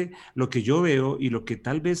parte lo que yo veo y lo que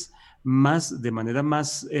tal vez más, de manera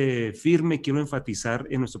más firme quiero enfatizar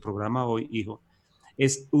en nuestro programa hoy, hijo,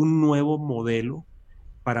 es un nuevo modelo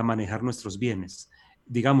para manejar nuestros bienes.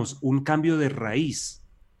 Digamos, un cambio de raíz.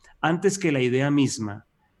 Antes que la idea misma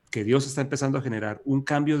que Dios está empezando a generar, un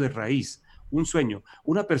cambio de raíz, un sueño.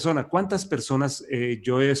 Una persona, ¿cuántas personas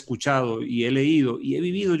yo he escuchado y he leído y he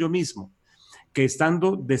vivido yo mismo? Que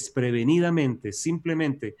estando desprevenidamente,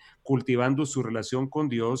 simplemente cultivando su relación con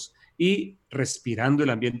Dios y respirando el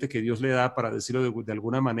ambiente que Dios le da, para decirlo de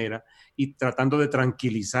alguna manera, y tratando de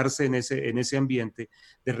tranquilizarse en ese ambiente,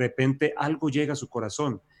 de repente algo llega a su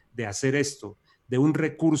corazón de hacer esto, de un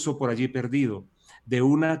recurso por allí perdido, de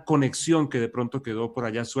una conexión que de pronto quedó por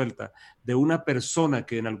allá suelta, de una persona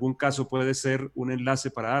que en algún caso puede ser un enlace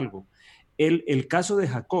para algo. El caso de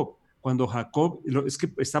Jacob, cuando Jacob, es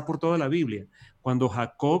que está por toda la Biblia, cuando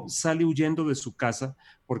Jacob sale huyendo de su casa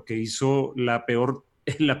porque hizo la peor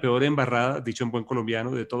embarrada, dicho en buen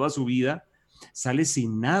colombiano, de toda su vida, sale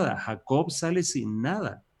sin nada. Jacob sale sin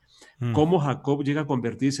nada. Mm. ¿Cómo Jacob llega a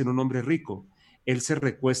convertirse en un hombre rico? Él se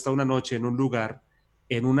recuesta una noche en un lugar,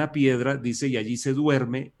 en una piedra, dice, y allí se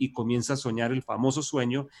duerme y comienza a soñar el famoso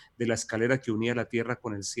sueño de la escalera que unía la tierra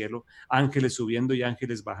con el cielo, ángeles subiendo y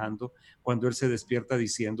ángeles bajando, cuando él se despierta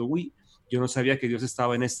diciendo, uy, yo no sabía que Dios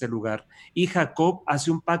estaba en este lugar. Y Jacob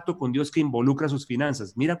hace un pacto con Dios que involucra sus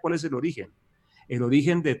finanzas. Mira cuál es el origen. El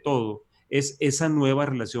origen de todo es esa nueva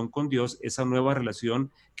relación con Dios, esa nueva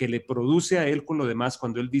relación que le produce a él con lo demás,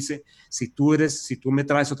 cuando él dice, si tú me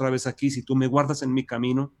traes otra vez aquí, si tú me guardas en mi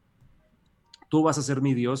camino, tú vas a ser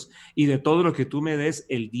mi Dios y de todo lo que tú me des,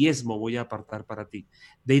 el diezmo voy a apartar para ti.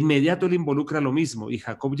 De inmediato él involucra lo mismo y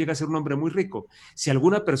Jacob llega a ser un hombre muy rico. Si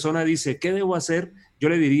alguna persona dice, ¿qué debo hacer? Yo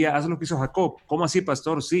le diría, haz lo que hizo Jacob. ¿Cómo así,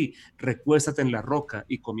 pastor? Sí, recuéstate en la roca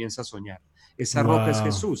y comienza a soñar. Esa roca es Wow,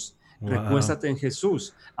 Jesús. wow. Recuéstate en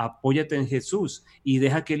Jesús, apóyate en Jesús y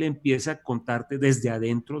deja que Él empiece a contarte desde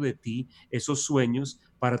adentro de ti esos sueños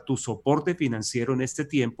para tu soporte financiero en este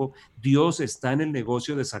tiempo. Dios está en el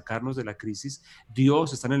negocio de sacarnos de la crisis,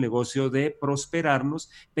 Dios está en el negocio de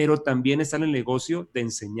prosperarnos, pero también está en el negocio de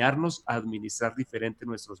enseñarnos a administrar diferente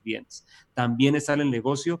nuestros bienes. También está en el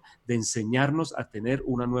negocio de enseñarnos a tener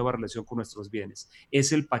una nueva relación con nuestros bienes.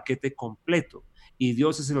 Es el paquete completo. Y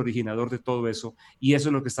Dios es el originador de todo eso, y eso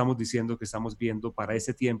es lo que estamos diciendo, que estamos viendo para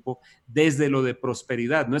ese tiempo desde lo de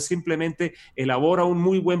prosperidad. No es simplemente elabora un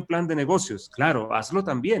muy buen plan de negocios, claro, hazlo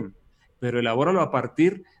también, pero elabóralo a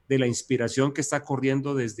partir de la inspiración que está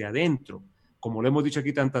corriendo desde adentro. Como lo hemos dicho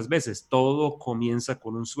aquí tantas veces, todo comienza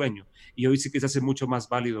con un sueño, y hoy sí que se hace mucho más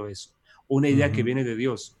válido eso. Una idea que viene de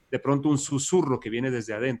Dios, de pronto un susurro que viene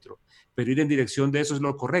desde adentro, pero ir en dirección de eso es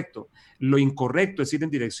lo correcto. Lo incorrecto es ir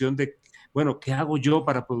en dirección de, bueno, ¿qué hago yo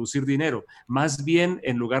para producir dinero? Más bien,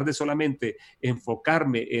 en lugar de solamente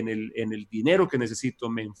enfocarme en el dinero que necesito,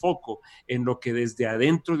 me enfoco en lo que desde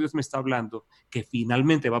adentro Dios me está hablando, que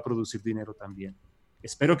finalmente va a producir dinero también.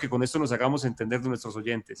 Espero que con esto nos hagamos entender de nuestros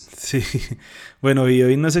oyentes. Sí, bueno, y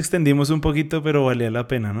hoy nos extendimos un poquito, pero valía la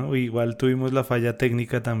pena, ¿no? Igual tuvimos la falla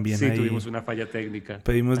técnica también Sí, ahí. tuvimos una falla técnica.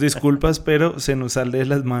 Pedimos disculpas, pero se nos sale de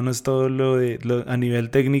las manos todo a nivel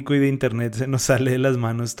técnico y de internet, se nos sale de las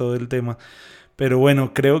manos todo el tema. Pero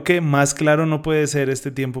bueno, creo que más claro no puede ser este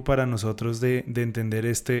tiempo para nosotros de entender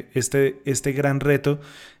este gran reto,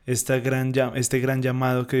 este gran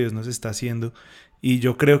llamado que Dios nos está haciendo. Y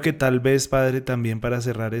yo creo que tal vez, Padre, también para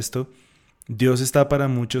cerrar esto, Dios está para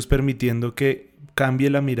muchos permitiendo que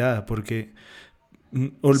cambie la mirada, porque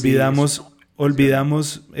olvidamos, Sí,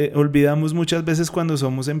 olvidamos muchas veces cuando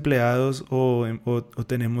somos empleados o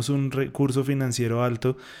tenemos un recurso financiero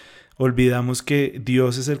alto, olvidamos que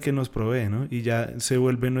Dios es el que nos provee, ¿no? Y ya se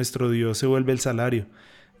vuelve nuestro Dios, se vuelve el salario.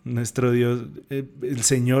 Nuestro Dios, el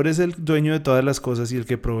Señor es el dueño de todas las cosas y el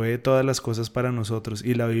que provee todas las cosas para nosotros.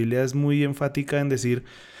 Y la Biblia es muy enfática en decir,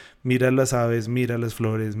 mira las aves, mira las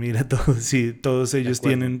flores, mira todo, sí, todos ellos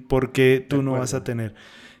tienen, ¿por qué tú no vas a tener?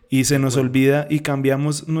 Y se nos olvida y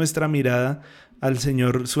cambiamos nuestra mirada al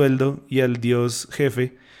Señor sueldo y al Dios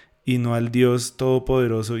jefe, y no al Dios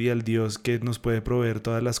todopoderoso y al Dios que nos puede proveer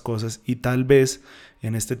todas las cosas. Y tal vez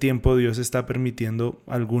en este tiempo Dios está permitiendo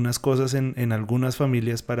algunas cosas en algunas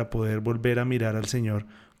familias para poder volver a mirar al Señor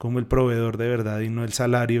como el proveedor de verdad y no el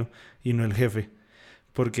salario y no el jefe.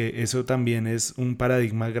 Porque eso también es un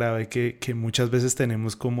paradigma grave que muchas veces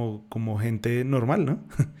tenemos como gente normal, ¿no?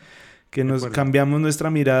 Que nos cambiamos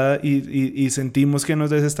nuestra mirada y sentimos que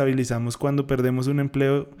nos desestabilizamos cuando perdemos un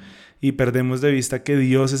empleo y perdemos de vista que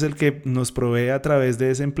Dios es el que nos provee a través de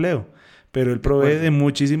ese empleo, pero Él provee de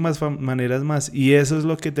muchísimas maneras más, y eso es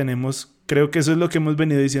lo que tenemos, creo que eso es lo que hemos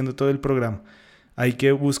venido diciendo todo el programa. Hay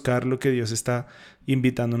que buscar lo que Dios está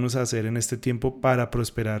invitándonos a hacer en este tiempo para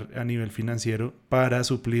prosperar a nivel financiero, para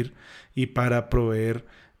suplir y para proveer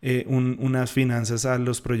unas finanzas a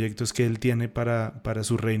los proyectos que Él tiene para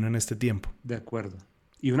su reino en este tiempo. De acuerdo.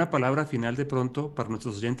 Y una palabra final de pronto para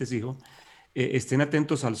nuestros oyentes, hijo. Estén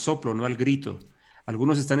atentos al soplo, no al grito.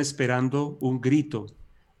 Algunos están esperando un grito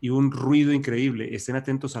y un ruido increíble. Estén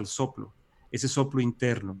atentos al soplo, ese soplo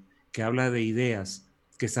interno que habla de ideas,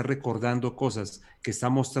 que está recordando cosas, que está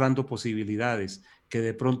mostrando posibilidades, que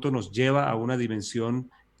de pronto nos lleva a una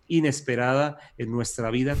dimensión inesperada en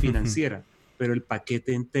nuestra vida financiera. Pero el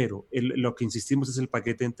paquete entero, lo que insistimos es el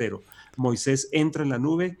paquete entero. Moisés entra en la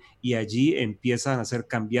nube y allí empiezan a ser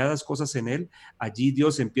cambiadas cosas en él. Allí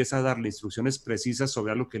Dios empieza a darle instrucciones precisas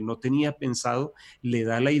sobre algo que él no tenía pensado, le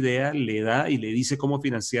da la idea, le da y le dice cómo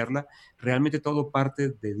financiarla. Realmente todo parte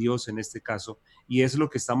de Dios en este caso, y es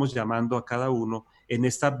lo que estamos llamando a cada uno en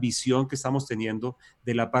esta visión que estamos teniendo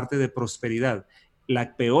de la parte de prosperidad.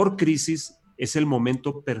 La peor crisis es el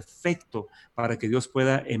momento perfecto para que Dios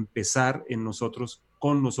pueda empezar en nosotros,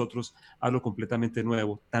 con nosotros, algo completamente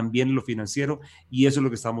nuevo, también lo financiero, y eso es lo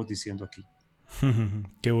que estamos diciendo aquí.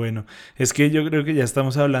 Qué bueno. Es que yo creo que ya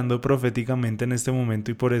estamos hablando proféticamente en este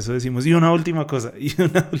momento y por eso decimos, y una última cosa, y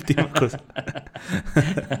una última cosa.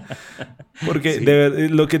 Porque Sí. de verdad,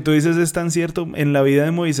 lo que tú dices es tan cierto. En la vida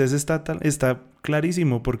de Moisés está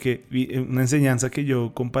clarísimo, porque una enseñanza que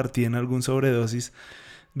yo compartí en algún sobredosis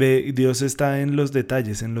de Dios está en los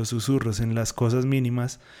detalles, en los susurros, en las cosas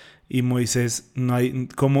mínimas. Y Moisés no hay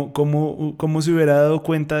cómo se hubiera dado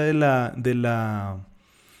cuenta de la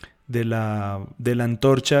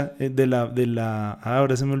antorcha,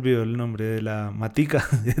 ahora se me olvidó el nombre, de la matica,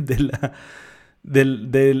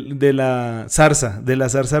 de la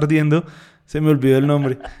zarza ardiendo, se me olvidó el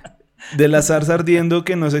nombre, de la zarza ardiendo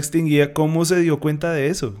que no se extinguía. ¿Cómo se dio cuenta de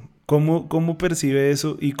eso? ¿Cómo percibe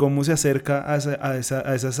eso y cómo se acerca a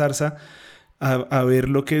esa zarza a ver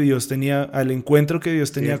lo que Dios tenía, al encuentro que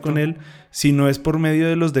Dios tenía ¿Cierto? con él, si no es por medio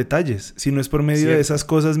de los detalles, si no es por medio de ¿Cierto? esas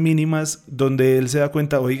cosas mínimas donde él se da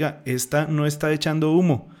cuenta, oiga, esta no está echando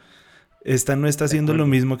humo, esta no está De haciendo lo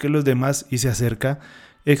acuerdo, mismo que los demás, y se acerca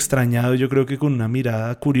extrañado, yo creo que con una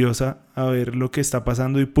mirada curiosa a ver lo que está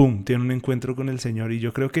pasando y pum, tiene un encuentro con el Señor. Y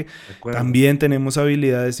yo creo que de acuerdo. también tenemos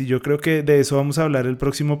habilidades, y yo creo que de eso vamos a hablar el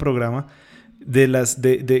próximo programa,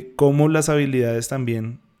 de cómo las habilidades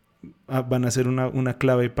también van a ser una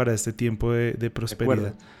clave para este tiempo de De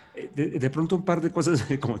prosperidad. acuerdo. De pronto un par de cosas,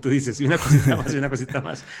 como tú dices, y una cosita más, y una cosita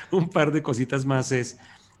más, un par de cositas más es,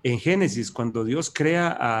 en Génesis, cuando Dios crea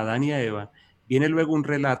a Adán y a Eva, viene luego un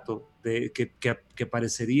relato que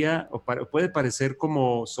parecería, puede parecer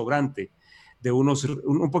como sobrante, de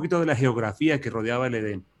un poquito de la geografía que rodeaba el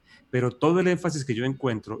Edén. Pero todo el énfasis que yo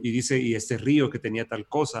encuentro, y dice, y este río que tenía tal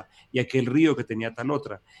cosa, y aquel río que tenía tal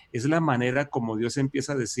otra, es la manera como Dios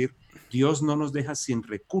empieza a decir, Dios no nos deja sin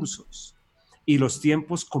recursos. Y los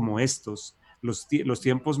tiempos como estos, los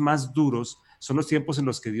tiempos más duros, son los tiempos en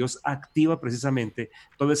los que Dios activa precisamente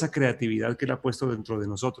toda esa creatividad que Él ha puesto dentro de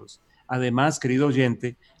nosotros. Además, querido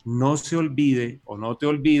oyente, no se olvide o no te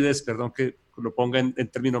olvides, perdón que lo ponga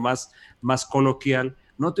en término más coloquial,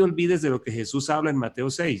 no te olvides de lo que Jesús habla en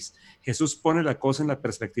Mateo 6. Jesús pone la cosa en la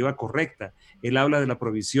perspectiva correcta. Él habla de la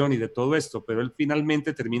provisión y de todo esto, pero él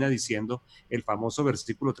finalmente termina diciendo el famoso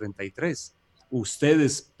versículo 33.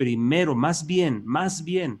 Ustedes primero, más bien,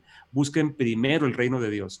 busquen primero el reino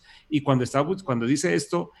de Dios. Y cuando dice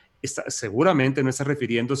esto, seguramente no está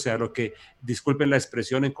refiriéndose a lo que, disculpen la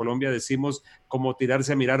expresión, en Colombia decimos como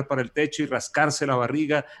tirarse a mirar para el techo y rascarse la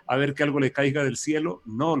barriga a ver que algo le caiga del cielo.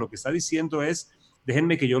 No, lo que está diciendo es,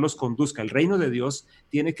 déjenme que yo los conduzca. El reino de Dios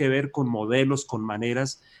tiene que ver con modelos, con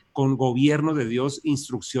maneras, con gobierno de Dios,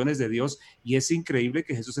 instrucciones de Dios, y es increíble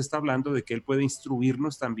que Jesús está hablando de que Él puede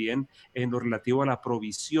instruirnos también en lo relativo a la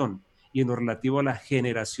provisión y en lo relativo a la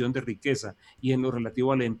generación de riqueza y en lo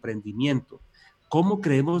relativo al emprendimiento. ¿Cómo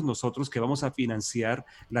creemos nosotros que vamos a financiar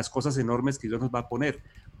las cosas enormes que Dios nos va a poner?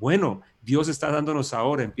 Bueno, Dios está dándonos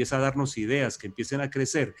ahora, empieza a darnos ideas que empiecen a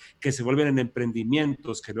crecer, que se vuelven en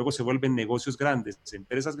emprendimientos, que luego se vuelven negocios grandes,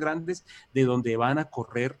 empresas grandes, de donde van a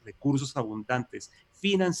correr recursos abundantes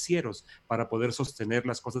financieros para poder sostener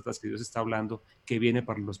las cosas de las que Dios está hablando que viene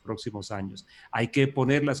para los próximos años. Hay que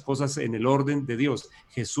poner las cosas en el orden de Dios.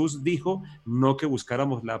 Jesús dijo no que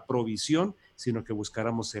buscáramos la provisión, sino que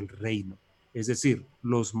buscáramos el reino. Es decir,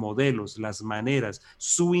 los modelos, las maneras,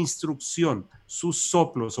 su instrucción, su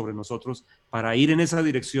soplo sobre nosotros para ir en esa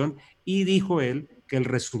dirección. Y dijo él que el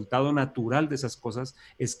resultado natural de esas cosas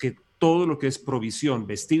es que todo lo que es provisión,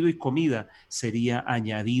 vestido y comida sería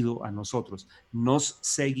añadido a nosotros. Nos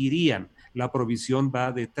seguirían. La provisión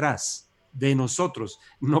va detrás de nosotros,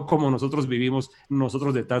 no como nosotros vivimos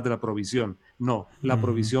nosotros detrás de la provisión. No, la Ujú.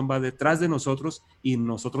 provisión va detrás de nosotros y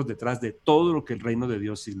nosotros detrás de todo lo que el reino de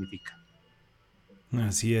Dios significa.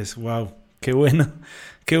 Así es, wow. Qué bueno,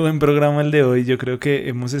 qué buen programa el de hoy. Yo creo que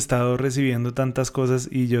hemos estado recibiendo tantas cosas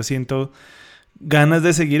y yo siento ganas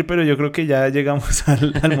de seguir, pero yo creo que ya llegamos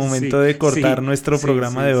al momento Sí, de cortar sí, nuestro sí,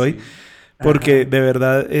 programa sí, de hoy, sí. porque Ajá. de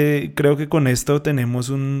verdad creo que con esto tenemos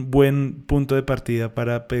un buen punto de partida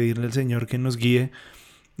para pedirle al Señor que nos guíe.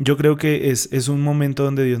 Yo creo que es un momento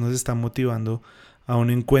donde Dios nos está motivando a un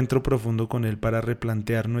encuentro profundo con Él para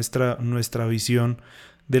replantear nuestra visión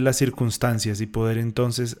de las circunstancias y poder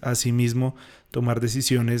entonces asimismo tomar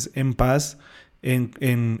decisiones en paz,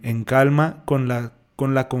 en calma, con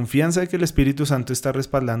la confianza de que el Espíritu Santo está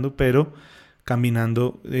respaldando, pero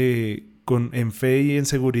caminando en fe y en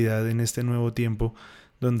seguridad en este nuevo tiempo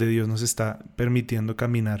donde Dios nos está permitiendo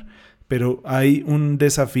caminar. Pero hay un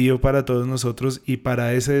desafío para todos nosotros y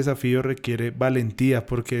para ese desafío requiere valentía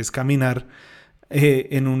porque es caminar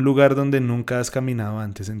en un lugar donde nunca has caminado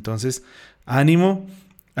antes. Entonces, ánimo,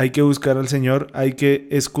 hay que buscar al Señor, hay que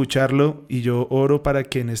escucharlo y yo oro para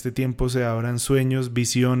que en este tiempo se abran sueños,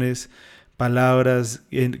 visiones, palabras,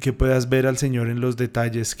 que puedas ver al Señor en los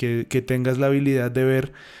detalles, que tengas la habilidad de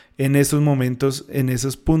ver en esos momentos, en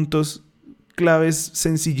esos puntos claves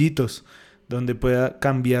sencillitos, donde pueda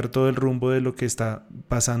cambiar todo el rumbo de lo que está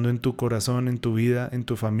pasando en tu corazón, en tu vida, en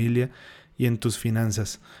tu familia y en tus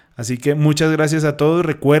finanzas. Así que muchas gracias a todos.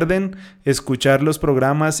 Recuerden escuchar los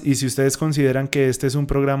programas y si ustedes consideran que este es un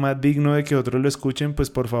programa digno de que otros lo escuchen, pues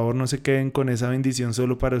por favor no se queden con esa bendición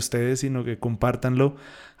solo para ustedes, sino que compártanlo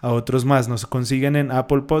a otros más. Nos consiguen en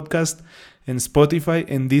Apple Podcast, en Spotify,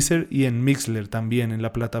 en Deezer y en Mixler también, en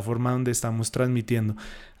la plataforma donde estamos transmitiendo.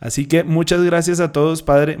 Así que muchas gracias a todos,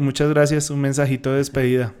 Padre. Muchas gracias. Un mensajito de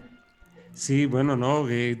despedida. Sí, bueno, no,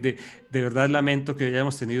 de verdad lamento que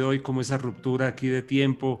hayamos tenido hoy como esa ruptura aquí de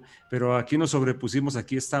tiempo, pero aquí nos sobrepusimos,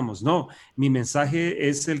 aquí estamos. No, mi mensaje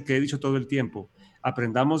es el que he dicho todo el tiempo.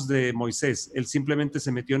 Aprendamos de Moisés, él simplemente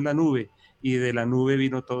se metió en la nube y de la nube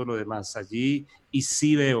vino todo lo demás allí. Y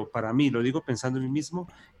sí veo, para mí, lo digo pensando en mí mismo,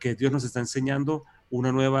 que Dios nos está enseñando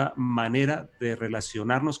una nueva manera de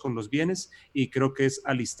relacionarnos con los bienes y creo que es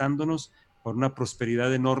alistándonos por una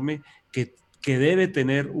prosperidad enorme que debe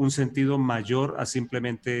tener un sentido mayor a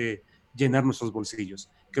simplemente llenar nuestros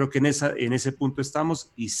bolsillos. Creo que en ese punto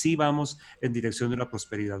estamos y sí vamos en dirección de una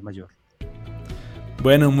prosperidad mayor.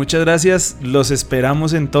 Bueno, muchas gracias. Los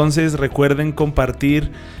esperamos entonces. Recuerden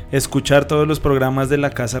compartir, escuchar todos los programas de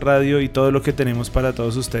la Casa Radio y todo lo que tenemos para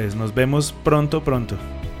todos ustedes. Nos vemos pronto.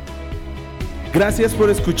 Gracias por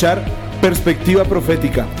escuchar Perspectiva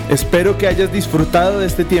Profética. Espero que hayas disfrutado de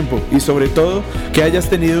este tiempo y sobre todo que hayas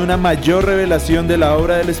tenido una mayor revelación de la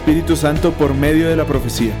obra del Espíritu Santo por medio de la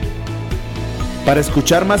profecía. Para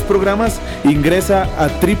escuchar más programas, ingresa a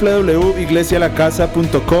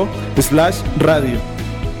www.iglesialacasa.co/radio.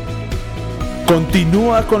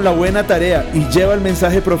 Continúa con la buena tarea y lleva el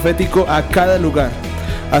mensaje profético a cada lugar.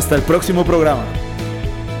 Hasta el próximo programa.